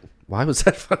was like, why was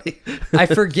that funny? I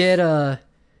forget.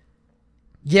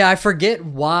 I forget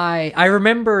why. I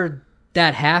remember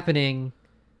that happening.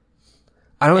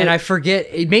 I forget.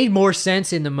 It made more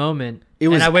sense in the moment.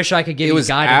 And I wish I could give you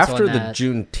guidance on that. It was after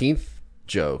the Juneteenth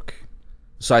joke,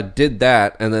 so I did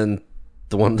that, and then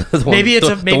the one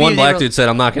black dude said,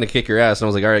 "I'm not going to kick your ass," and I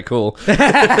was like, "All right, cool."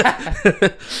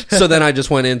 So then I just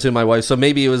went into my wife. So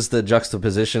maybe it was the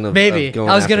juxtaposition of maybe of going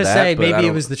I was going to that, say maybe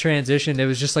it was the transition. It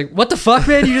was just like, what the fuck,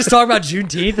 man? You just talked about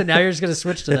Juneteenth, and now you're just going to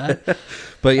switch to that.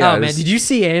 But yeah, man, did you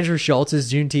see Andrew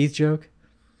Schultz's Juneteenth joke?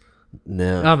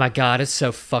 No. Oh my god, it's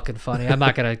so fucking funny. I'm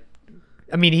not gonna.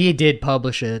 I mean, he did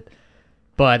publish it,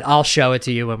 but I'll show it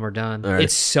to you when we're done. Right.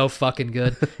 It's so fucking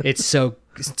good.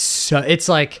 It's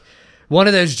like one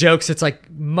of those jokes. It's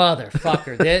like,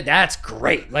 motherfucker, that's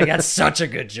great. Like that's such a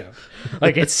good joke.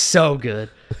 Like it's so good.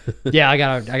 Yeah, I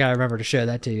gotta remember to show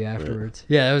that to you afterwards.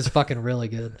 Yeah, it was fucking really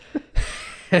good.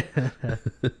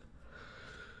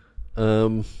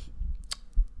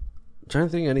 Trying to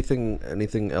think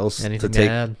anything else to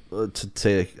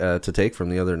take from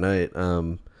the other night.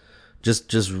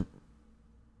 Just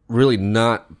really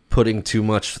not putting too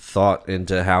much thought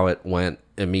into how it went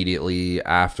immediately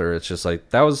after. It's just like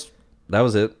that was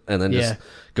it, and then just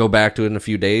go back to it in a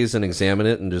few days and examine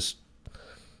it and just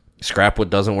scrap what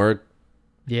doesn't work.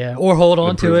 Yeah, or hold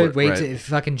on to it, wait right. to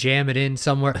fucking jam it in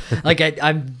somewhere. Like I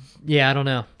don't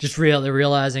know. Just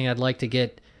realizing I'd like to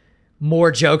get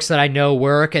more jokes that I know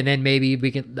work, and then maybe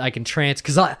I can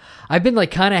because I've been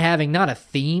like kind of having not a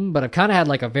theme, but I've kind of had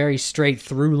like a very straight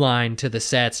through line to the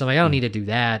sets. So I'm like, I don't need to do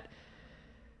that.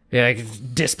 Yeah, I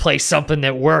could displace something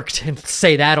that worked and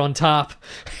say that on top,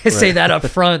 say that up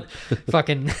front,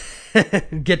 fucking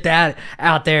get that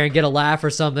out there and get a laugh or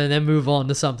something, and then move on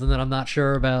to something that I'm not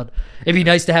sure about. It'd be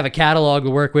nice to have a catalog to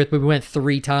work with, but we went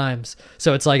 3 times,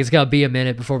 so it's like it's gotta be a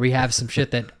minute before we have some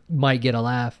shit that might get a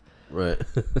laugh. Right.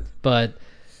 But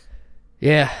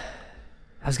yeah,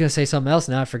 I was gonna say something else,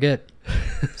 now I forget.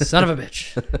 Son of a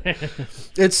bitch.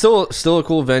 It's still a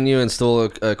cool venue and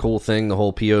still a cool thing. The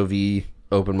whole POV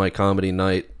open mic comedy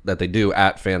night that they do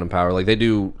at Phantom Power. Like they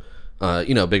do,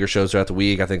 bigger shows throughout the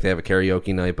week. I think they have a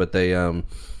karaoke night, but they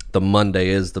the Monday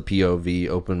is the POV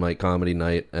open mic comedy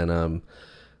night, and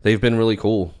they've been really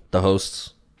cool. The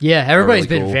hosts, yeah, everybody's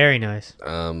really been cool. very nice.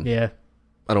 Yeah,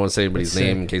 I don't want to say anybody's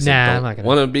name in case I'm they not don't gonna.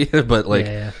 want to be, but like,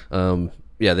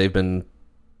 Yeah. They've been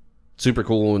super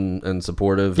cool and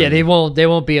supportive. Yeah, and they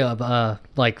won't be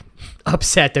like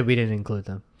upset that we didn't include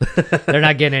them. They're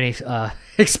not getting any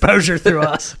exposure through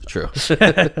us. True.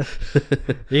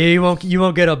 You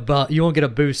won't get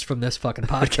a boost from this fucking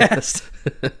podcast.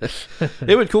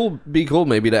 It would be cool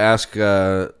maybe to ask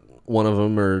one of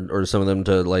them or some of them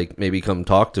to like maybe come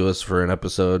talk to us for an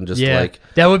episode and just like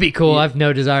that would be cool. I've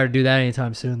no desire to do that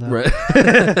anytime soon though. Right.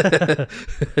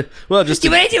 Well, just do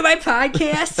you want to do my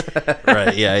podcast?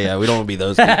 Right. Yeah. We don't want to be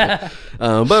those people.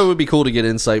 But it would be cool to get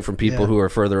insight from people who are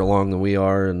further along than we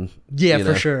are, and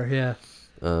for sure. Yeah.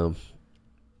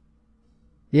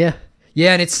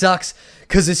 Yeah, and it sucks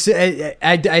because I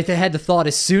had the thought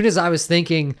as soon as I was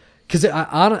thinking, because I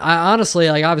honestly,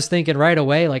 like, I was thinking right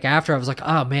away, like after I was like,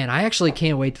 oh man, I actually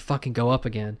can't wait to fucking go up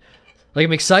again. Like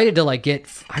I'm excited to like I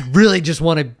really just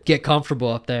want to get comfortable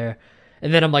up there,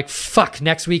 and then I'm like, fuck,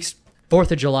 next week's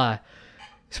 4th of July,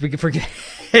 so we can forget.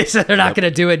 So they're not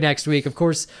gonna do it next week. Of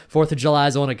course, 4th of July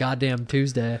is on a goddamn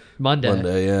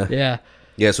Monday. Yeah.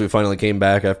 Yeah, so we finally came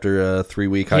back after a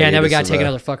 3-week hiatus. Yeah, now we got to take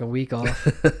another fucking week off.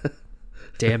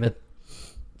 Damn it.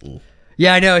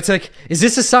 Yeah, I know. It's like, is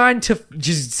this a sign to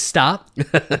just stop?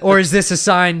 Or is this a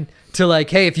sign to like,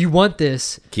 hey, if you want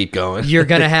this, keep going. You're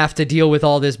going to have to deal with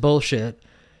all this bullshit.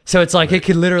 So it's like, it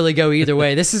could literally go either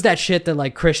way. This is that shit that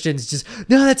like Christians just,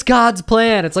 no, that's God's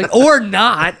plan. It's like, or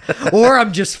not, or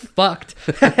I'm just fucked.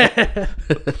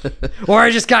 Or I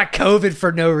just got COVID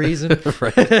for no reason.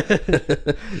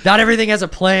 Right. Not everything has a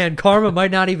plan. Karma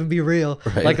might not even be real.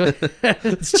 Right. Like,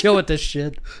 let's chill with this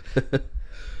shit.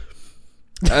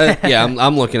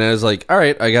 I'm looking at it as like, all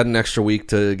right, I got an extra week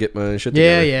to get my shit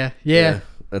together. Yeah.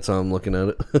 That's how I'm looking at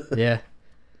it. Yeah.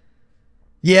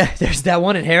 Yeah, there's that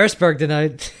one in Harrisburg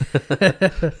tonight.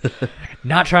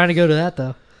 Not trying to go to that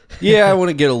though. Yeah, I want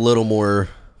to get a little more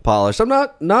polished. I'm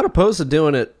not opposed to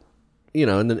doing it,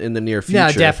 in the near future.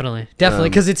 No, definitely,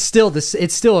 because it's still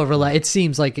it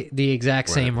seems like the exact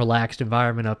same relaxed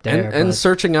environment up there. And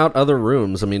searching out other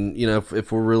rooms. I mean,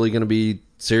 if we're really going to be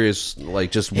serious, like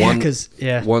just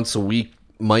once a week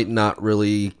might not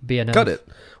really be enough. Cut it.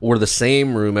 Or the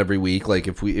same room every week. Like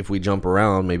if we jump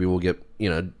around, maybe we'll get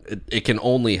it can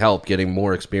only help getting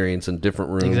more experience in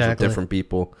different rooms with different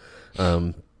people.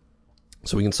 So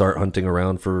we can start hunting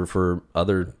around for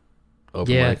other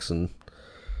open mics and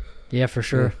for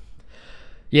sure.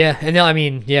 Yeah, and I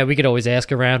mean, we could always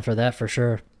ask around for that for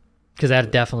sure, because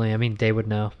that definitely, I mean, they would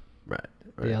know. Right.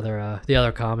 The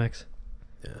other comics.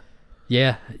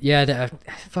 Yeah. I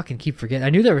fucking keep forgetting.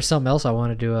 I knew there was something else I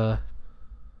wanted to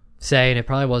say, and it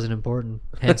probably wasn't important.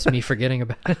 Hence me forgetting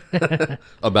about it.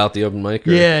 About the open mic?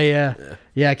 Or? Yeah,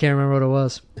 I can't remember what it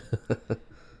was.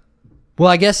 Well,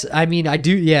 I guess, I mean, I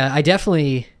do, I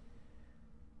definitely,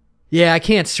 I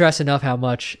can't stress enough how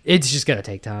much, it's just going to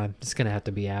take time. It's going to have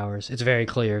to be hours. It's very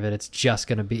clear that it's just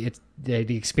going to be,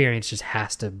 the experience just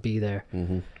has to be there.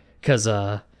 Because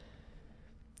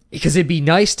it'd be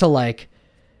nice to like,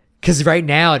 because right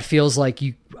now it feels like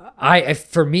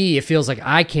for me, it feels like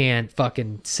I can't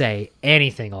fucking say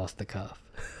anything off the cuff.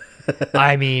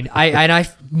 I mean, I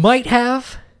might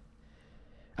have.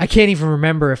 I can't even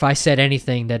remember if I said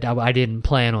anything that I didn't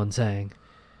plan on saying.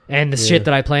 And the shit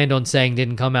that I planned on saying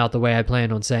didn't come out the way I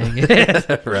planned on saying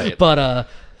it. Right. But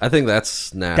I think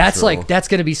that's natural. That's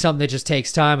going to be something that just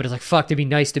takes time. But it's like, fuck, it'd be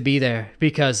nice to be there.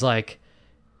 Because like,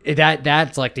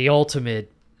 that's like the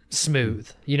ultimate smooth.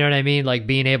 You know what I mean? Like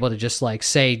being able to just like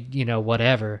say, you know,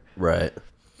 whatever. Right.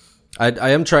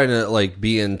 I am trying to like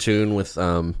be in tune with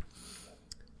other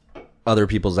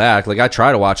people's act. Like I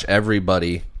try to watch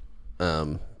everybody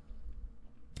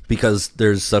because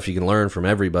there's stuff you can learn from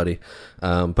everybody.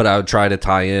 But I would try to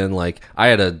tie in, like, I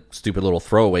had a stupid little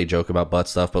throwaway joke about butt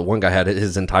stuff, but one guy had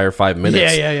his entire 5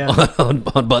 minutes on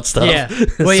butt stuff. Yeah.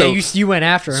 Well, So- yeah, you went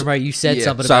after him, right? You said yeah,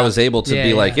 something so about I was able to Yeah,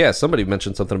 be like, yeah. yeah, somebody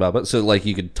mentioned something about butt. So, like,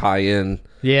 you could tie in.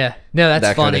 Yeah. No, that's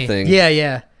that kind funny. of thing. Yeah,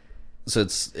 yeah. So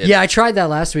it's Yeah, I tried that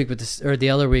last week with this, or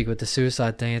the other week with the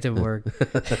suicide thing. It didn't work.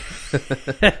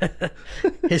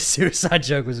 His suicide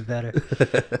joke was better.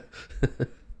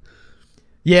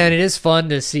 Yeah, and it is fun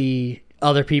to see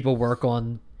other people work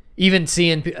on, even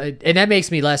seeing, and that makes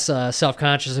me less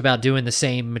self-conscious about doing the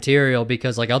same material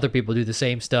because like other people do the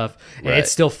same stuff, and Right.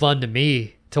 it's still fun to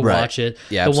me to Right. watch it.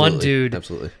 Yeah, the absolutely. one dude,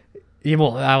 Absolutely.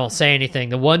 I won't say anything.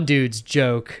 The one dude's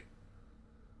joke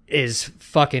is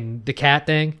fucking the cat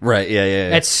thing. Right. Yeah. Yeah.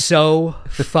 That's so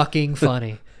fucking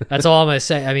funny. That's all I'm gonna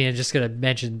say. I mean, I'm just gonna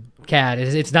mention cat.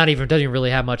 It's not even, doesn't even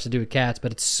really have much to do with cats,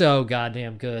 but it's so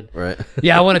goddamn good. Right.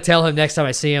 Yeah, I want to tell him next time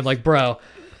I see him, like, bro,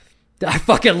 I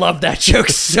fucking love that joke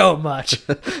so much.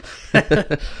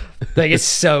 Like, it's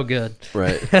so good.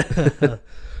 Right.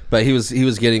 But he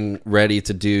was getting ready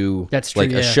to do That's true,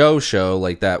 like a yeah. show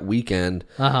like that weekend.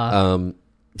 Uh-huh.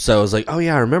 So I was like, oh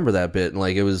yeah, I remember that bit, and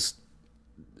like it was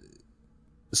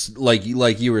like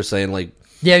you were saying, like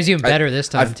Yeah, it was even better this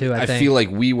time too. I think. feel like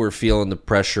we were feeling the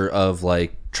pressure of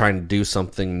like trying to do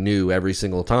something new every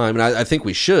single time, and I think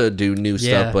we should do new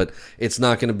Yeah. stuff, but it's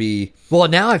not going to be. Well,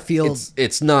 now I feel.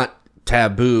 It's not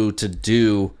taboo to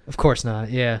do Of course not.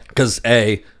 Yeah. because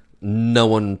no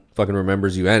one fucking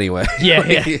remembers you anyway. Yeah,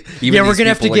 yeah. Even Yeah, we're these gonna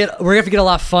have to people, like- we're gonna have to get a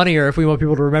lot funnier if we want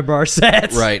people to remember our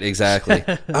sets. Right, exactly.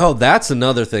 Oh, that's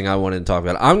another thing I wanted to talk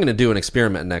about. I'm going to do an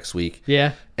experiment next week.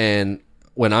 Yeah. And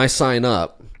when I sign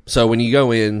up, so when you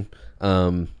go in,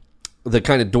 the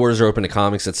kind of doors are open to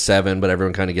comics at 7, but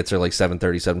everyone kind of gets there like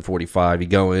 7:30, 7:45. You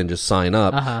go in, just sign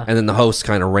up, and then the hosts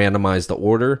kind of randomize the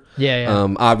order. Yeah,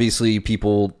 yeah. Obviously,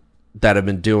 people that have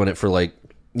been doing it for like,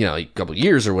 you know, a couple of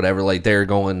years or whatever, like they're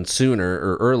going sooner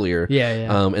or earlier. Yeah,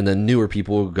 yeah. And then newer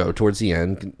people go towards the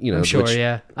end. You know, I'm sure. which-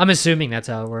 Yeah. I'm assuming that's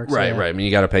how it works. Right, yeah. right. I mean,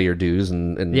 you got to pay your dues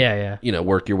and Yeah, yeah. you know,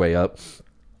 work your way up.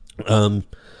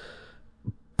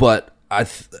 But I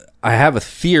have a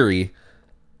theory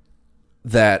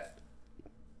that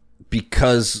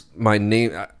because my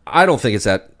name, I don't think it's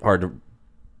that hard to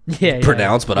Yeah.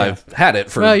 pronounce, but yeah. I've had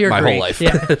it for Well, you're my Greek, whole life.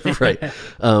 yeah.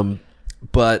 Right.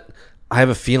 But I have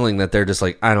a feeling that they're just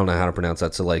like, I don't know how to pronounce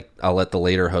that, so like I'll let the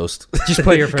later host Just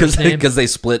put your first name. because they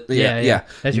split. Yeah, Yeah, yeah.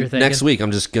 That's your Next thinking. week,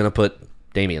 I'm just gonna put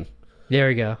Damien There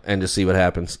we go. and just see what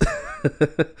happens.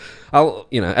 I'll,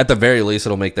 you know, at the very least,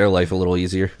 it'll make their life a little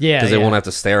easier. Yeah, because they yeah. won't have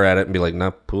to stare at it and be like,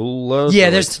 Napula. Yeah,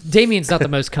 there's Damien's not the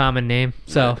most common name,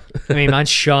 so I mean mine's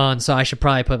Sean, so I should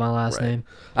probably put my last name.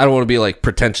 I don't want to be like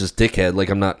pretentious dickhead. Like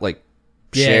I'm not like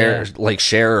Cher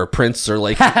or Prince or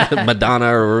like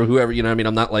Madonna or whoever. You know what I mean?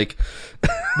 I'm not like.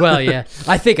 Well, yeah,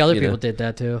 I think other You people know. did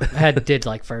that too. Did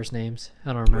like first names.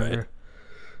 I don't remember.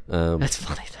 That's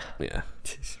funny though. Yeah.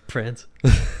 Prince.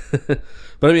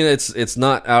 But I mean, it's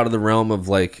not out of the realm of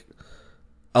like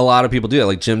a lot of people do that.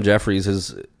 Like Jim Jeffries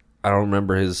is. I don't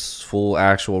remember his full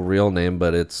actual real name,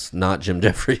 but it's not Jim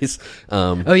Jeffries.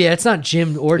 Oh yeah, it's not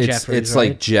Jim or Jeffries. It's right?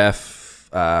 like Jeff.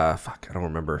 Fuck, I don't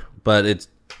remember. But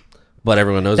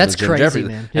everyone knows That's him as Jim crazy, Jeffries,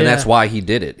 man. and that's Yeah. why he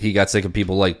did it. He got sick of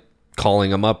people like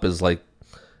calling him up as like,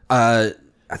 I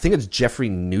think it's Jeffrey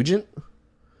Nugent.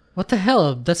 What the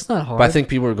hell? That's not hard. But I think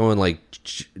people were going like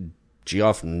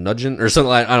Geoff Nugent or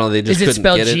something. I don't know. They just is it couldn't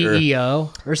spelled get it.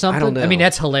 GEO or something? don't know. I mean,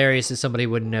 that's hilarious if somebody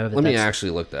wouldn't know that. Let me that's-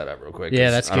 actually look that up real quick. Yeah,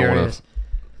 'cause that's I don't wanna curious.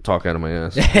 talk out of my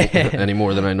ass any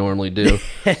more than I normally do.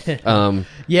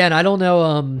 Yeah, and I don't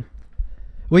know.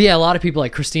 Well, yeah, a lot of people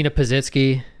like Christina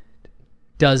Pazitsky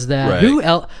does that. Right. Who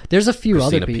else? There's a few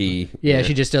Christina other people. P, Yeah, yeah.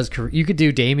 she just does. You could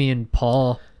do Damien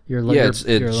Paul. Your Yeah, it's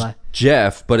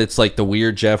Jeff, but it's like the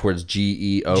weird Jeff where it's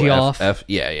Geoff.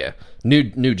 Yeah.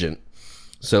 Nugent.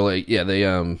 So like, yeah, they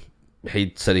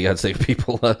he said he got sick of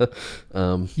people.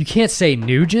 You can't say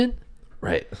Nugent.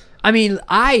 Right. I mean,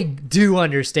 I do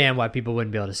understand why people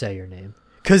wouldn't be able to say your name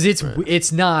because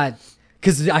it's not.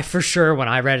 Because I for sure when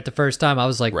I read it the first time I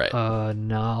was like, Right.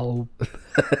 No,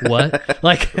 what?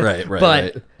 Like, Right. But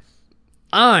Right.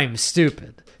 I'm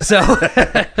stupid, so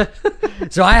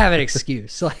so I have an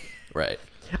excuse. Like, Right.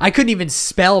 I couldn't even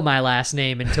spell my last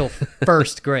name until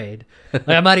first grade. Like,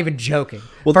 I'm not even joking.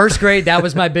 First grade, that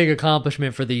was my big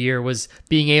accomplishment for the year was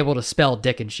being able to spell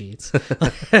Dick and Sheets.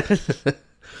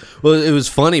 Well, it was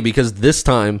funny because this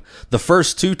time, the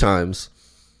first 2 times,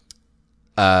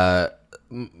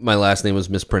 my last name was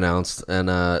mispronounced,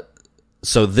 and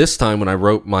so this time when I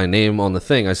wrote my name on the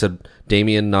thing, I said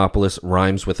Damianopolis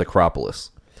rhymes with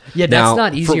Acropolis. Yeah, that's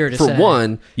not easier to say. For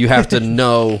one, you have to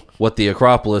know what the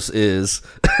Acropolis is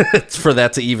for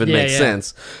that to even make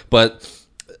sense. But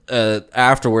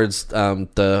afterwards,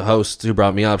 the host who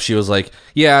brought me up, she was like,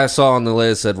 "Yeah, I saw on the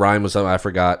list that rhyme was something I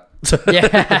forgot."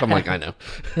 Yeah. I'm like, I know.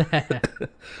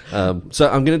 So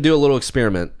I'm gonna do a little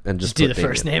experiment and just do put the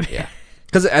first name. Yeah.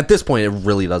 Because at this point, it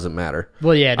really doesn't matter.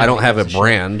 Well, yeah. I don't have a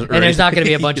brand. And there's not going to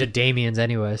be a bunch of Damians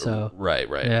anyway, so. Right.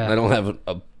 Yeah. I don't have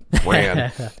a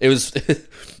brand.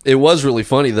 It was really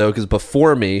funny, though, because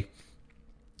before me,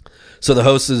 so the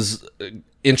host is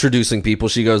introducing people.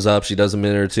 She goes up, she does a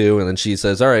minute or two, and then she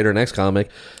says, all right, our next comic,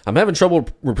 I'm having trouble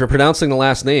pronouncing the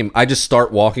last name. I just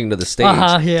start walking to the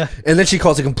stage. Yeah. And then she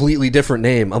calls a completely different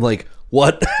name. I'm like,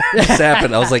 what just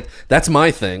happened? I was like, that's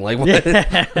my thing. Like, what?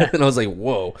 And I was like,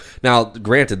 whoa. Now,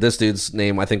 granted, this dude's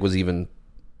name I think was even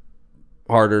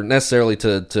harder necessarily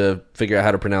to figure out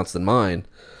how to pronounce than mine.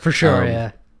 For sure,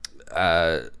 yeah.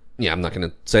 Yeah, I'm not going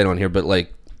to say it on here, but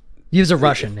like... Use a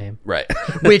Russian name. Right.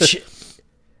 Which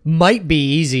might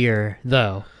be easier,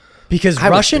 though. Because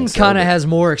Russian kind of has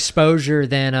more exposure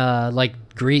than,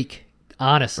 like, Greek,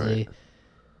 honestly.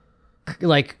 Right.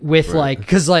 Like, with, like...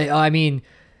 Because, like, I mean...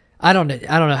 I don't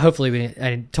know. Hopefully, I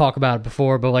didn't talk about it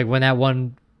before, but like when that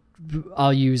one,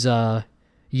 I'll use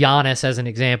Giannis as an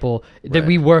example. That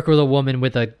we work with a woman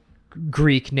with a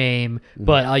Greek name,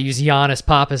 but I'll use Giannis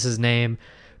Pappas' name.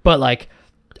 But like,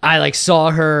 I like saw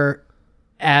her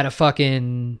at a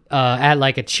fucking at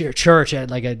like a church at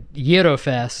like a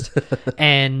Eurofest,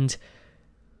 and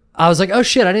I was like, oh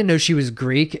shit, I didn't know she was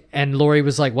Greek. And Lori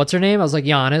was like, what's her name? I was like,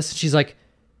 Giannis. She's like,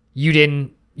 you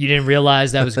didn't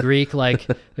realize that was Greek? No, I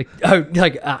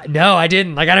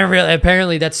didn't. Like, I didn't realize.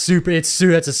 Apparently, that's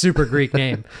a super Greek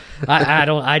name.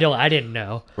 I didn't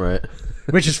know. Right.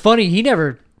 Which is funny. He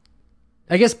never.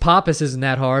 I guess Pappas isn't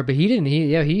that hard, but he didn't.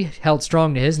 He held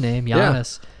strong to his name,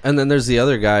 Giannis. Yeah. And then there's the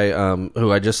other guy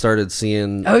who I just started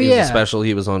seeing. Oh, yeah. A special.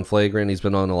 He was on Flagrant. He's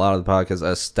been on a lot of the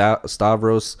podcasts.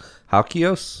 Stavros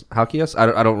Halkios.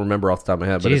 I don't remember off the top of my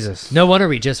head. But Jesus. No wonder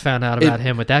we just found out about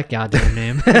him with that goddamn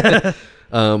name.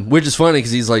 Which is funny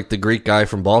because he's like the Greek guy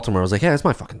from Baltimore. I was like, yeah, that's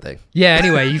my fucking thing. Yeah,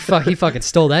 anyway, he fucking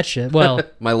stole that shit. Well,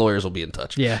 my lawyers will be in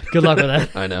touch. Yeah, good luck with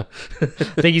that. I know. I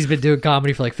think he's been doing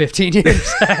comedy for like 15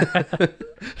 years.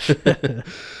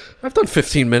 I've done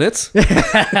 15 minutes.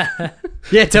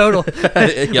 Yeah, total.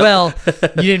 Yep. Well,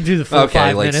 you didn't do the full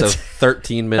 5 minutes. So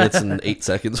 13 minutes and 8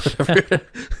 seconds, whatever.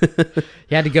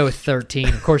 You had to go with 13.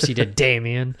 Of course you did,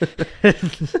 Damien.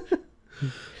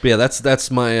 But yeah,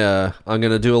 that's my. I'm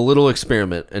gonna do a little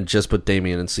experiment and just put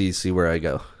Damien and see where I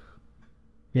go.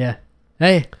 Yeah.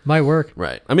 Hey, might work.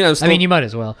 Right. I mean, you might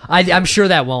as well. I'm sure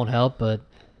that won't help, but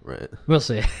right. We'll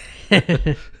see.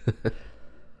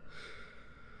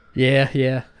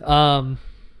 Yeah.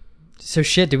 So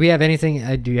shit. Do we have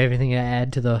anything? Do you have anything to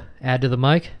add to the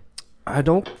mic? I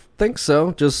don't think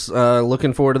so. Just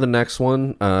looking forward to the next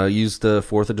one. Use the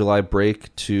 4th of July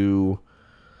break to,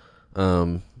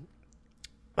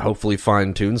 hopefully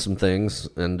fine tune some things,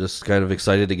 and just kind of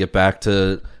excited to get back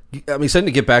to. I'm excited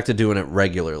to get back to doing it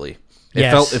regularly. It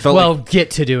felt well, like,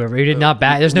 get to do it. We did not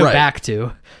back. There's no back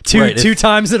to. Right. Two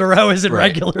times in a row isn't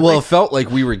regular. Well, it felt like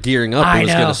we were gearing up. It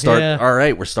was going to start. Yeah. All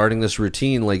right, we're starting this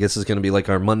routine. Like this is going to be like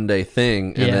our Monday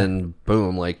thing, and then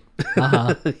boom, like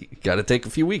you got to take a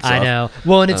few weeks off. I know.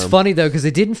 Well, and it's funny though because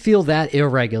it didn't feel that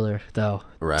irregular though.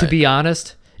 Right. To be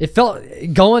honest, it felt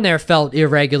going there felt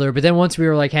irregular, but then once we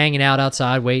were like hanging out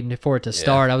outside waiting for it to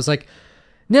start, I was like,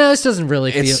 no, this doesn't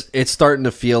really feel. It's starting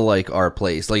to feel like our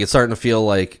place. Like it's starting to feel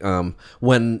like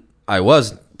when I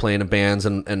was playing in bands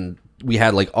and we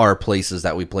had like our places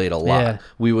that we played a lot. Yeah.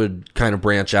 We would kind of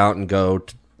branch out and go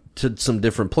to some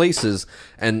different places,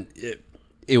 and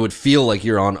it would feel like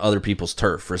you're on other people's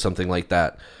turf or something like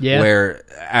that. Yeah. Where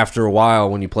after a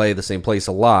while, when you play the same place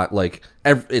a lot, like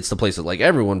it's the place that like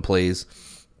everyone plays,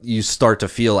 you start to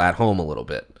feel at home a little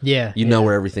bit. Yeah. You know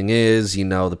where everything is. You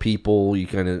know the people. You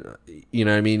kind of, you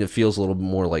know what I mean? It feels a little bit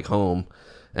more like home.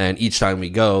 And each time we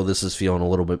go, this is feeling a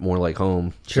little bit more like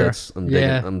home. Sure. So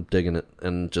I'm digging it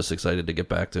and just excited to get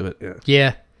back to it.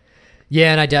 Yeah.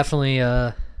 Yeah, and I definitely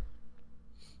I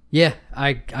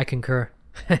concur.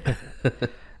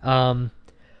 Well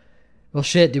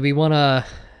shit, do we want to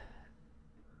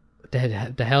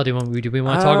the hell do we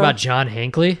want to talk about John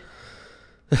Hinckley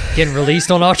getting released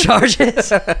on all charges?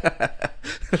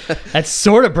 That's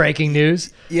sort of breaking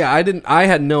news. Yeah, I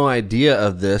had no idea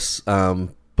of this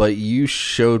but you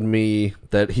showed me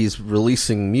that he's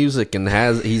releasing music and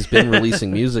he's been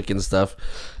releasing music and stuff.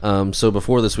 So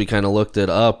before this, we kind of looked it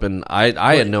up, and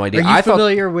I had no idea. Are you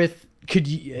familiar with? Could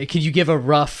you give a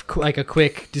rough, like a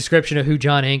quick description of who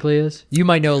John Hinckley is? You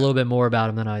might know a little bit more about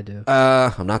him than I do.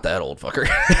 I'm not that old, fucker.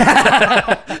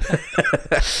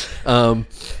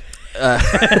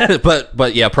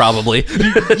 But yeah, probably.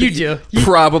 You do.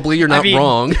 Probably, you're not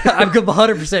wrong. I'm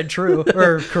 100% true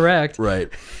or correct. Right.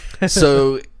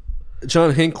 So,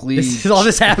 John Hinckley. All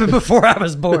this happened before I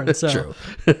was born. So.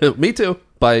 True. Me too.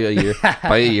 By a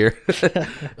year.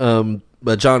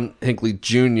 But John Hinckley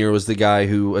Jr. was the guy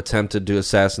who attempted to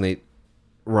assassinate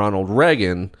Ronald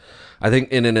Reagan, I think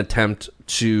in an attempt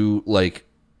to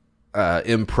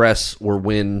impress or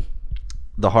win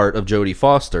the heart of Jodie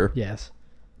Foster. Yes.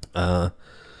 Who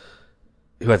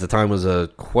at the time was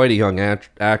quite a young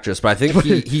actress, but I think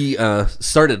he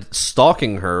started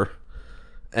stalking her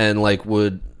and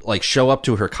would show up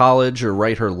to her college or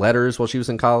write her letters while she was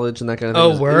in college and that kind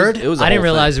of thing. Oh, word? It was I didn't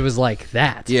realize it was like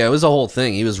that. Yeah, it was a whole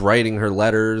thing. He was writing her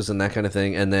letters and that kind of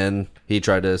thing, and then he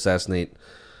tried to assassinate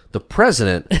the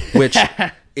president, which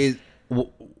is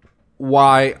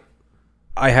why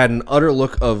I had an utter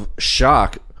look of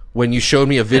shock when you showed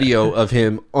me a video of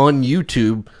him on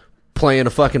YouTube playing a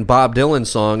fucking Bob Dylan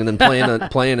song and then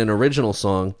playing an original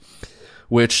song,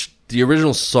 which the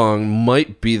original song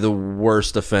might be the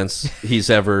worst offense he's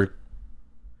ever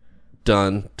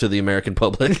done to the American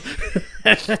public.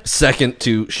 Second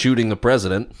to shooting the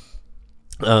president.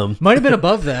 Might have been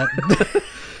above that.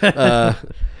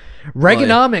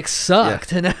 Reaganomics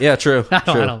sucked. Yeah, true. I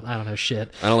don't know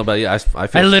shit. I don't know about you. I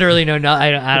feel I literally know no.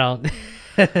 I don't.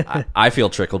 I feel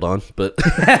trickled on, but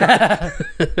yeah,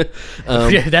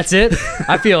 that's it.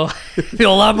 I feel a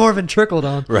lot more than trickled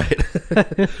on. Right.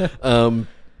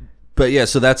 But yeah,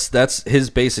 so that's his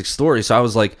basic story. So I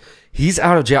was like, he's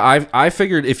out of jail. I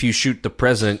figured if you shoot the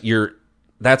president,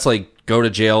 that's like go to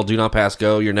jail, do not pass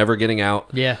go. You're never getting out.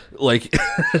 Yeah.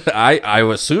 I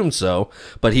assumed so,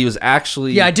 but he was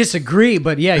actually. Yeah, I disagree,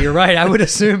 but yeah, you're right. I would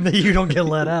assume that you don't get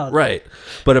let out. Right,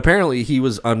 but apparently he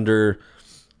was under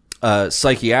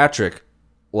psychiatric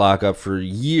lockup for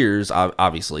years.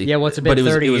 Obviously. Yeah, what's it been?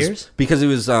 30 years? Because it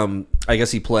was. I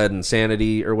guess he pled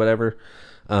insanity or whatever.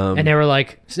 And they were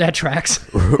like, that tracks.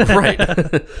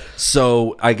 Right.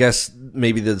 So I guess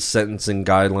maybe the sentencing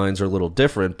guidelines are a little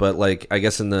different, but I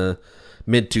guess in the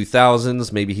mid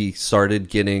 2000s, maybe he started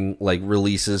getting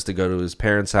releases to go to his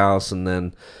parents' house. And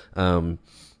then,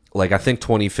 I think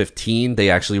 2015, they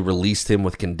actually released him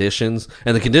with conditions,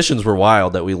 and the conditions were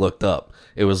wild that we looked up.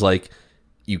 It was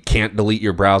you can't delete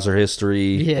your browser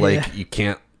history. Yeah, you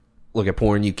can't look at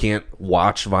porn, you can't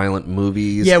watch violent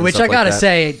movies. Yeah, which I gotta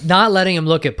say, not letting him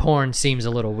look at porn seems a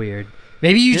little weird.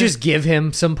 Maybe you just give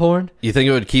him some porn. You think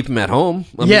it would keep him at home?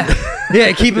 Yeah,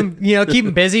 keep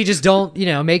him busy. Just don't,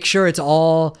 make sure it's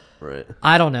all, right.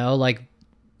 I don't know,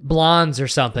 blondes or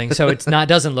something, so it's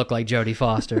doesn't look like Jodie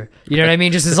Foster. You know what I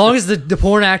mean? Just as long as the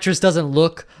porn actress doesn't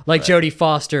look like Jodie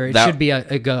Foster, it should be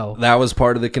a go. That was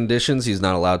part of the conditions. He's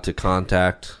not allowed to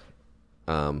contact,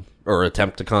 or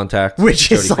attempt to contact,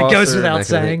 which is goes without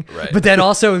saying. Right. But then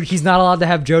also he's not allowed to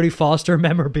have Jodie Foster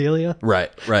memorabilia.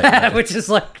 Right. Which is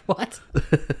what?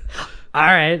 All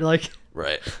right,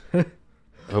 right.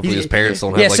 Hopefully his parents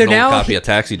don't have so an old now copy of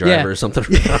Taxi Driver or something.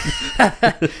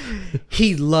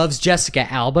 He loves Jessica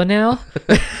Alba now.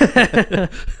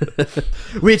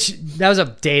 Which that was a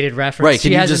dated reference. Right?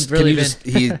 Can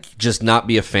he just not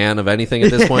be a fan of anything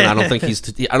at this point? I don't think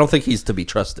he's to be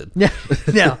trusted.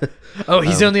 No. Oh,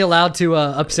 he's only allowed to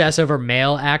obsess over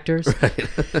male actors.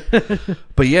 Right.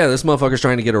 But yeah, this motherfucker's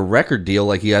trying to get a record deal.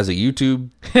 He has a YouTube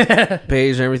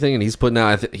page and everything, and he's putting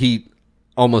out. He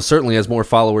almost certainly has more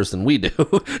followers than we do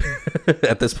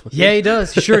at this point. Yeah, he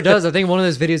does. He sure does. I think one of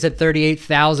those videos had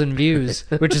 38,000 views,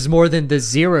 which is more than the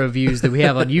 0 views that we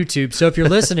have on YouTube. So if you're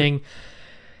listening,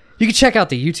 you can check out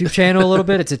the YouTube channel a little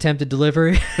bit. It's Attempted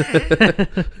Delivery.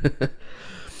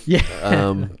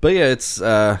 Yeah. But yeah, it's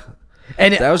that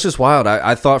was just wild.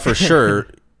 I thought for sure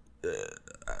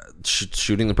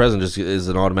shooting the president just is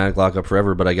an automatic lockup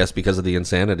forever, but I guess because of the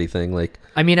insanity thing,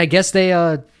 I mean, I guess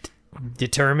they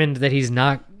determined that he's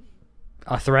not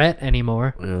a threat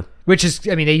anymore. Yeah. Which is,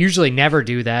 I mean, they usually never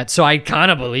do that, so I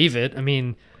kind of believe it. I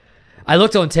mean, I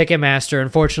looked on Ticketmaster.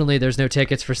 Unfortunately, there's no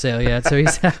tickets for sale yet, so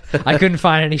I couldn't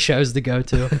find any shows to go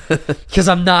to because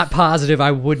I'm not positive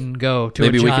I wouldn't go to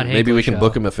a John Hinckley Maybe we can show.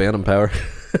 book him at Phantom Power.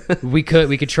 We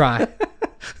could try.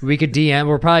 We could DM.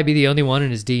 We'll probably be the only one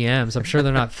in his DMs. I'm sure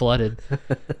they're not flooded.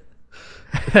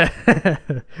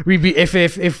 We'd be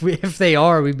if they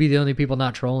are, we'd be the only people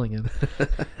not trolling him.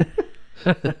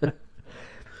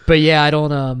 But But yeah, I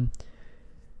don't.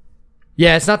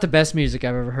 Yeah, it's not the best music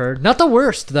I've ever heard. Not the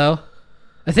worst though.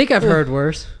 I think I've heard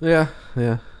worse. Yeah.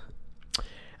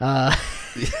 Yeah,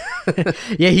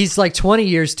 he's like 20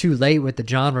 years too late with the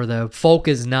genre though. Folk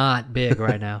is not big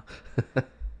right now.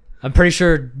 I'm pretty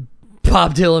sure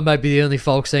Bob Dylan might be the only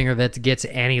folk singer that gets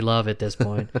any love at this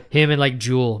point. Him and like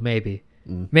Jewel, maybe.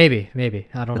 Maybe.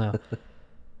 I don't know.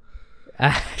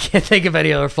 I can't think of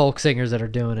any other folk singers that are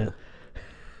doing it.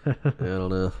 I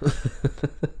don't know.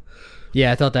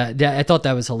 Yeah, I thought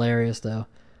that was hilarious though.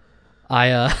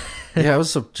 Yeah, it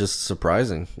was just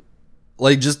surprising.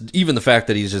 Like, just even the fact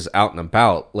that he's just out and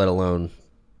about, let alone,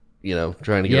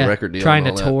 trying to get a record deal. Trying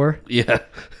to tour. Yeah.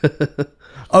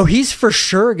 Oh, he's for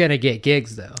sure going to get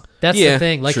gigs, though. That's the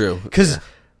thing. Like, true. Because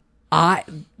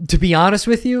to be honest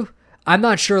with you, I'm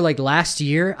not sure, like, last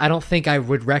year, I don't think I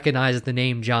would recognize the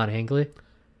name John Hinckley.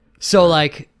 So,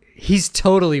 like, he's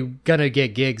totally going to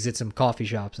get gigs at some coffee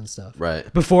shops and stuff.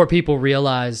 Right. Before people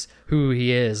realize who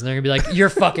he is. And they're going to be like, you're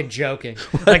fucking joking.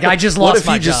 Like, I just lost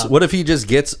my job. What if he just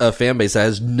gets a fan base that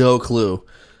has no clue?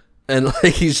 And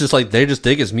like he's just like, they just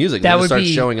dig his music. That and would start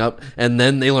be showing up, and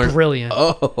then they learn. Brilliant.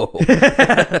 Oh,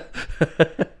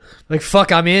 like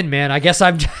fuck, I'm in, man. I guess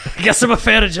I'm a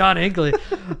fan of John Hinckley.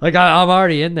 Like I'm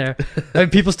already in there. I mean,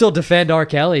 people still defend R.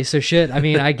 Kelly, so shit. I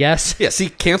mean, I guess. yeah. See,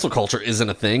 cancel culture isn't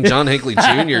a thing. John Hinckley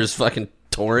Jr. is fucking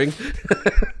touring.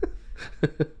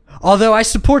 Although I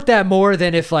support that more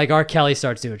than if like R. Kelly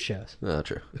starts doing shows. Oh,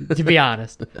 true. To be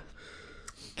honest.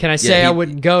 Can I say I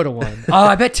wouldn't go to one? Oh,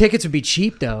 I bet tickets would be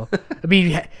cheap though. I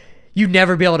mean, you'd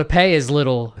never be able to pay as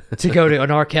little to go to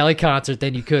an R. Kelly concert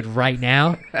than you could right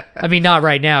now. I mean, not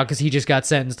right now because he just got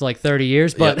sentenced to like 30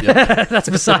 years, but Yep. that's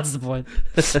besides the point.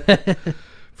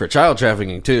 For child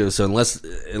trafficking too. So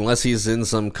unless he's in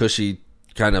some cushy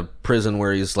kind of prison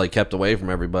where he's like kept away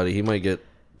from everybody, he might get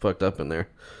fucked up in there.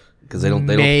 Because they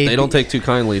don't take too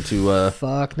kindly to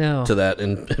fuck no to that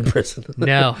in prison.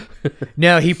 No,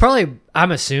 he probably.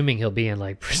 I'm assuming he'll be in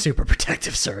like super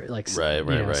protective cells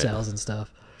and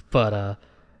stuff. But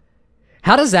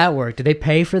how does that work? Do they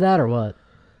pay for that or what?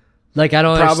 Like I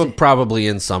don't understand. Probably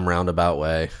in some roundabout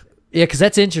way. Yeah, because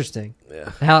that's interesting.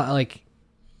 Yeah. How like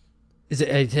is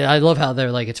it? I love how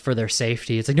they're like it's for their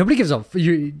safety. It's like nobody gives a.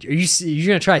 You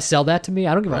gonna try to sell that to me?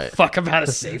 I don't give a fuck about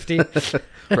his safety.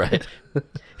 Right. You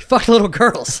fuck little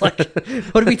girls. Like,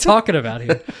 what are we talking about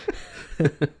here?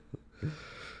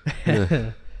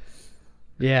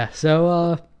 Yeah.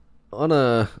 So, on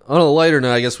a lighter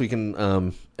note, I guess we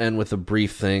can end with a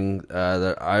brief thing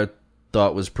that I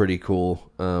thought was pretty cool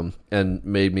and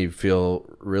made me feel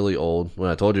really old when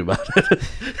I told you about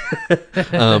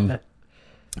it.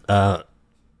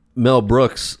 Mel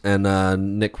Brooks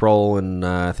and Nick Kroll and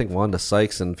I think Wanda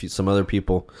Sykes and some other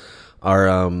people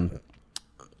are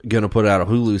going to put out a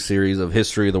Hulu series of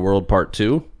History of the World Part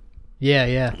 2.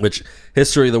 Yeah. Which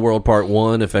History of the World Part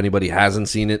 1, if anybody hasn't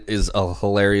seen it, is a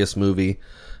hilarious movie.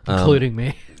 Including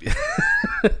me.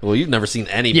 Well, you've never seen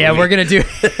any movie. Yeah, we're going to do...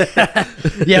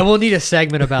 Yeah, we'll need a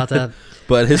segment about that.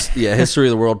 But History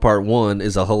of the World Part 1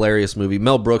 is a hilarious movie.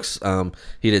 Mel Brooks,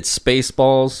 he did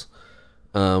Spaceballs,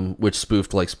 which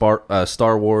spoofed like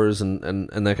Star Wars and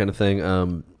that kind of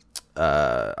thing.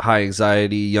 High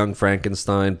Anxiety, Young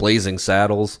Frankenstein, Blazing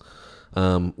Saddles,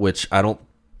 which I don't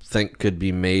think could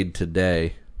be made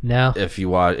today. No. If you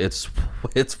watch, it's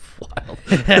wild.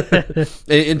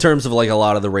 In terms of like a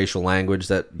lot of the racial language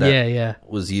that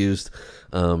was used.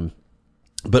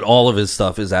 But all of his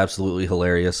stuff is absolutely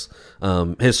hilarious.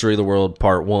 History of the World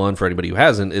Part 1, for anybody who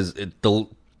hasn't, the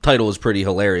title is pretty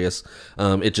hilarious.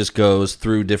 It just goes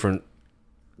through different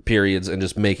periods and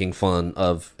just making fun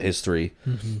of history,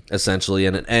 essentially.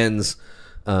 And it ends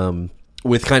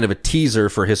with kind of a teaser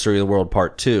for History of the World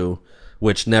Part 2,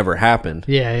 which never happened.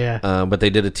 Yeah. But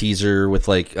they did a teaser with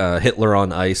like Hitler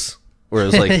on ice, where it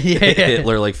was like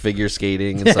Hitler like figure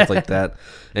skating and stuff like that.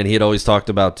 And he had always talked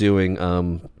about doing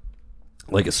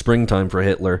like a springtime for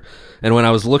Hitler. And when I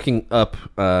was looking up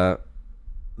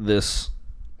this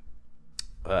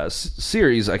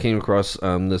series, I came across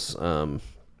this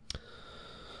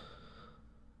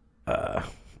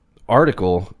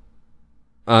article.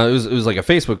 It was like a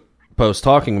Facebook post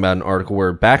talking about an article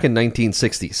where back in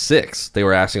 1966 they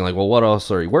were asking like, well, what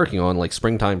else are you working on, like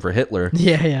Springtime for Hitler?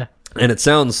 Yeah. And it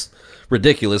sounds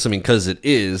ridiculous, I mean, because it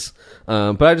is,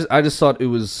 but I just thought it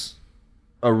was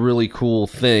a really cool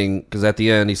thing, because at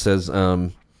the end he says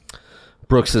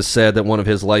Brooks has said that one of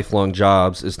his lifelong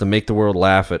jobs is to make the world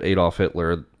laugh at Adolf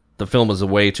Hitler. The film is a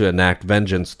way to enact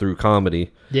vengeance through comedy.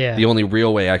 Yeah. The only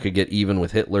real way I could get even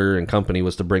with Hitler and company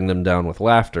was to bring them down with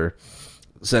laughter.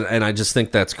 So, and I just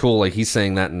think that's cool. Like, he's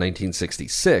saying that in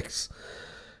 1966.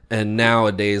 and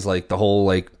nowadays, like the whole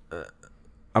like,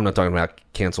 I'm not talking about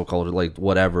cancel culture, like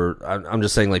whatever. I'm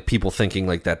just saying like people thinking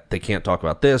like that they can't talk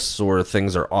about this or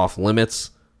things are off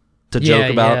limits to joke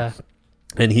about. Yeah.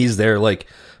 And he's there like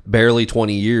barely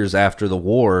 20 years after the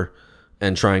war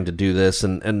and trying to do this.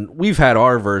 And we've had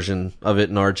our version of it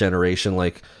in our generation,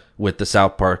 like with the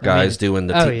South Park guys doing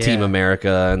the Team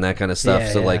America and that kind of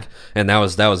stuff. So like, and that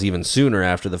was even sooner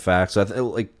after the fact. So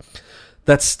like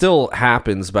that still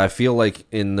happens, but I feel like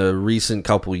in the recent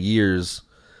couple years,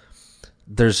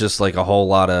 there's just like a whole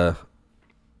lot of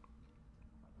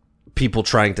people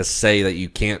trying to say that you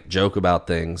can't joke about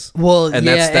things. Well, and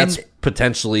that's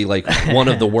potentially like one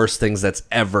of the worst things that's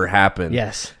ever happened.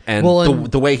 Yes. And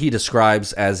the way he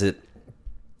describes as it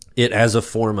as a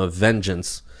form of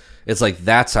vengeance, it's like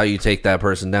that's how you take that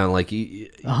person down. Like 100%. You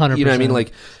know what I mean?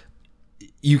 Like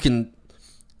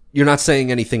you're not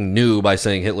saying anything new by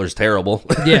saying Hitler's terrible.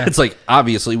 Yeah. It's like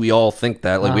obviously we all think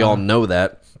that. Like we all know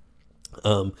that.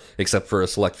 Except for a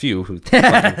select few who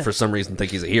fucking, for some reason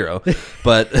think he's a hero.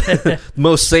 But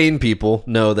most sane people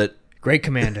know that. Great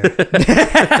commander.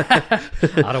 I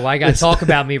don't know why you got to talk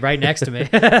about me right next to me.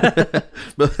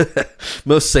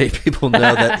 Most sane people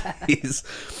know that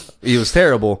he was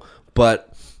terrible,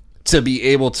 but to be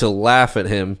able to laugh at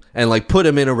him and like put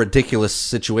him in a ridiculous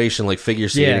situation like figure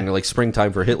skating or like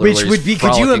Springtime for Hitler. Which would be,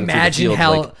 could you imagine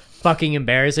how like, fucking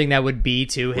embarrassing that would be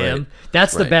to him? Right.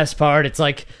 That's the best part. It's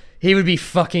like, he would be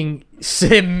fucking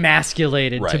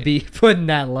emasculated to be put in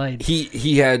that light.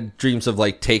 He had dreams of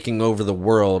like taking over the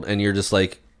world, and you're just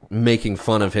like making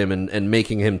fun of him and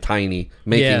making him tiny,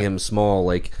 making him small,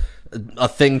 like a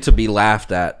thing to be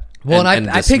laughed at. Well, and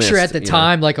I picture at the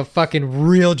time like a fucking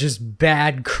real just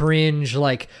bad cringe,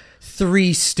 like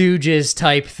Three Stooges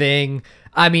type thing.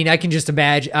 I mean, I can just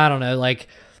imagine, I don't know, like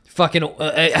fucking,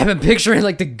 I'm picturing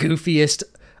like the goofiest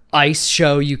ice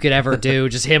show you could ever do,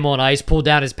 just him on ice, pulled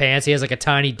down his pants, he has like a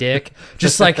tiny dick,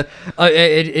 just like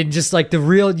and just like the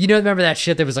real, remember that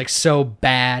shit that was like so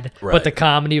bad, but the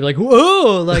comedy like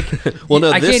whoa, like well,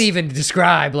 no, I can't even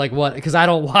describe like what, because I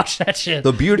don't watch that shit.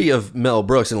 The beauty of Mel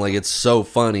Brooks and like it's so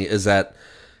funny is that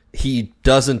he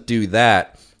doesn't do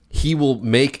that. He will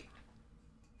make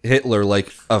Hitler like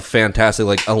a fantastic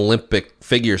like Olympic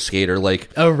figure skater, like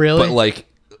oh really, but like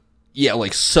yeah,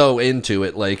 like so into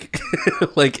it, like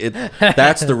like it.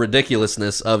 That's the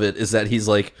ridiculousness of it, is that he's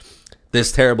like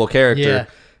this terrible character,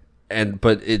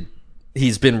 but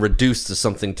he's been reduced to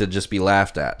something to just be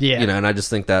laughed at. Yeah, and I just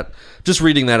think that just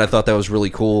reading that, I thought that was really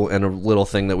cool and a little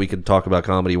thing that we could talk about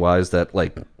comedy wise. That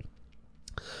like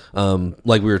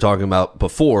we were talking about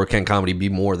before, can comedy be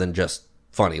more than just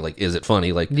funny? Like, is it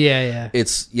funny? Like,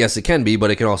 it's yes, it can be,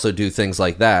 but it can also do things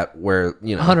like that where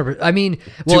 100%. I mean,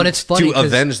 well, and it's funny to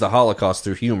avenge the Holocaust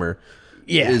through humor.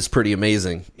 Is pretty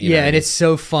amazing. And it's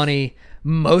so funny.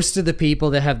 Most of the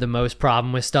people that have the most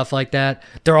problem with stuff like that,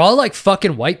 they're all like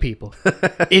fucking white people.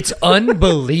 It's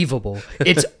unbelievable.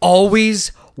 It's always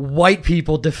white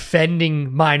people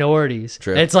defending minorities.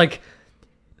 True. And it's like,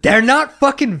 they're not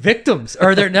fucking victims,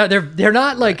 or they're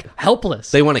not like helpless.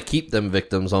 They want to keep them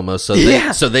victims almost, so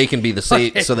they can be the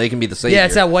savior. Yeah,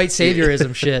 it's that white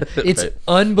saviorism shit. It's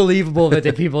unbelievable that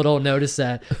the people don't notice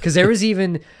that, because there was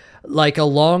even like a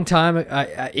long time.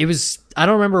 It was, I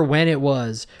don't remember when it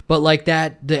was, but like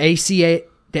that the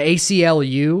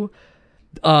ACLU.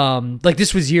 Like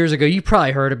this was years ago. You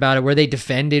probably heard about it, where they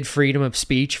defended freedom of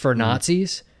speech for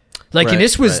Nazis. Like, and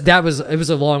this was, it was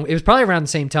probably around the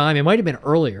same time. It might have been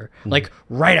earlier, like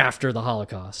right after the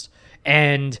Holocaust.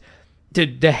 And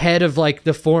the head of like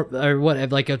the former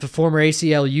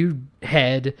ACLU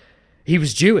head, he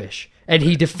was Jewish, and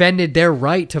he defended their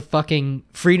right to fucking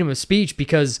freedom of speech,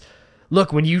 because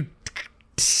look, when you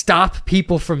stop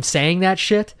people from saying that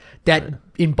shit, that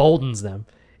emboldens them.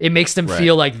 It makes them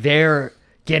feel like they're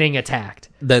getting attacked.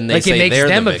 Then they like say it makes they're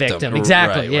them the a victim.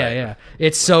 Exactly. Yeah.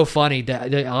 It's so funny,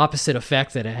 the opposite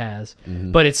effect that it has.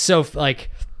 But it's so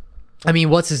like, I mean,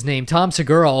 what's his name? Tom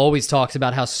Segura always talks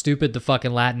about how stupid the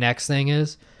fucking Latinx thing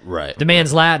is. Right. The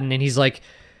man's Latin, and he's like,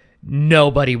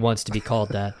 nobody wants to be called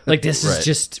that. Like, this is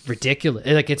just ridiculous.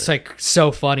 Like, it's like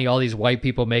so funny, all these white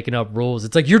people making up rules.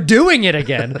 It's like, you're doing it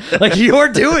again. Like, you're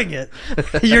doing it.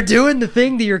 You're doing the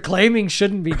thing that you're claiming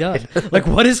shouldn't be done. Like,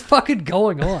 what is fucking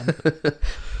going on?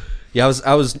 Yeah,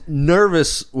 I was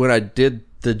nervous when I did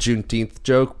the Juneteenth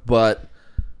joke, but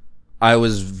I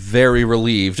was very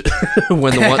relieved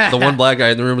when the one black guy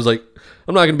in the room was like,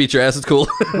 "I'm not gonna beat your ass. It's cool."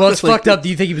 Well, it's like, fucked up. Do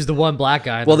you think he was the one black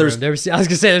guy in the room? I was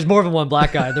gonna say there's more than one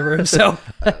black guy in the room. So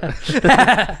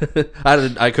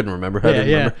I couldn't remember. I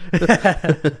didn't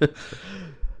remember.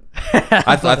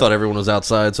 I thought everyone was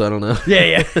outside, so I don't know.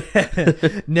 Yeah.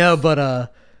 No,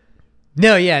 but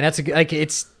No, yeah, that's like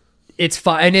it's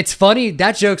fun and it's funny.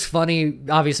 That joke's funny.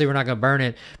 Obviously, we're not gonna burn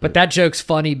it, but that joke's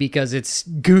funny because it's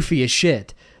goofy as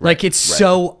shit. Like it's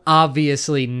so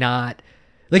obviously not.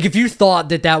 Like if you thought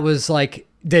that was like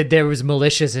that there was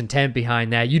malicious intent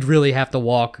behind that, you'd really have to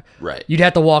walk. Right. You'd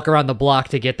have to walk around the block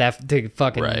to get that to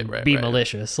fucking be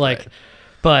malicious. Like,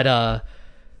 but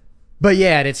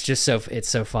yeah, and it's just it's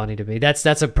so funny to me. That's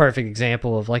a perfect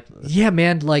example of like, yeah,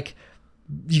 man, like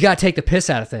you gotta take the piss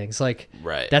out of things. Like,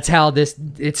 that's how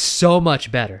it's so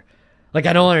much better. Like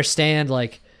I don't understand.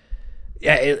 Like,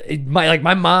 yeah,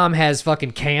 my mom has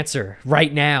fucking cancer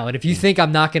right now, and if you think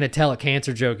I'm not gonna tell a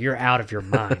cancer joke, you're out of your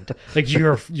mind. Like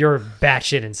you're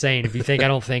batshit insane if you think I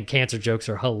don't think cancer jokes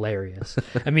are hilarious.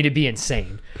 I mean, it'd be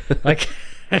insane. Like,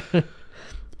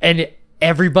 and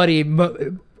everybody,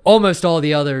 almost all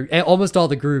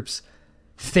the groups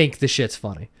think the shit's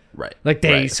funny. Right. Like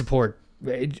they support.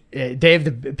 They have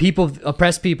the people.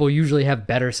 Oppressed people usually have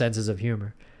better senses of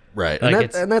humor. Right.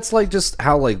 Like and that's like just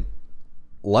how like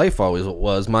life always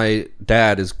was. My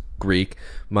dad is Greek.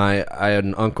 I had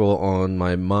an uncle on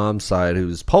my mom's side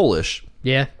who's Polish.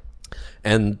 Yeah.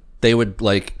 And they would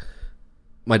like,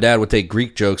 my dad would take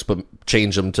Greek jokes but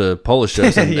change them to Polish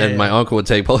jokes, and my uncle would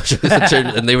take Polish jokes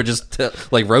and they would just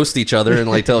like roast each other and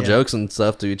like tell jokes and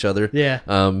stuff to each other. Yeah.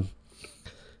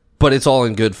 But it's all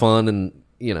in good fun, and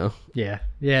you know. Yeah.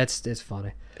 Yeah. It's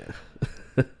funny. Yeah.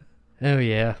 Oh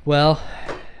yeah. Well,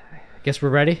 I guess we're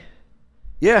ready.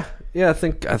 Yeah. I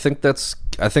think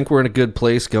we're in a good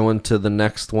place going to the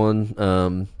next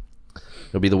one.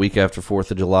 It'll be the week after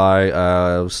 4th of July.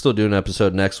 We'll still do an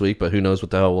episode next week, but who knows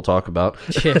what the hell we'll talk about.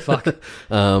 Yeah, fuck.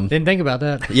 Didn't think about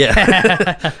that.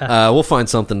 Yeah. We'll find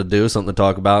something to do, something to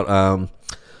talk about.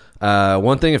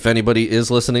 One thing, if anybody is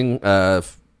listening,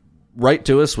 write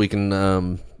to us. We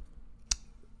can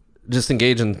just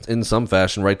engage in some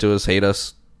fashion. Write to us, hate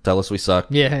us, tell us we suck.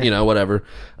 Yeah. You know, whatever.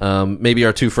 Maybe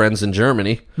our two friends in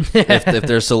Germany, if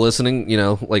they're still listening, you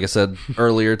know, like I said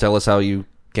earlier, tell us how you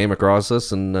came across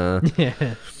us and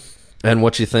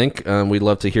what you think. We'd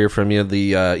love to hear from you.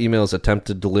 The email is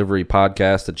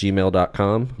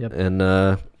attempteddeliverypodcast@gmail.com. Yep. And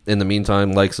in the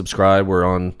meantime, like, subscribe. We're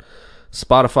on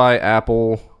Spotify,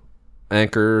 Apple,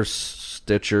 Anchor,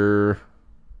 Stitcher,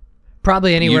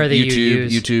 Probably anywhere that you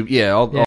use. YouTube. Yeah, all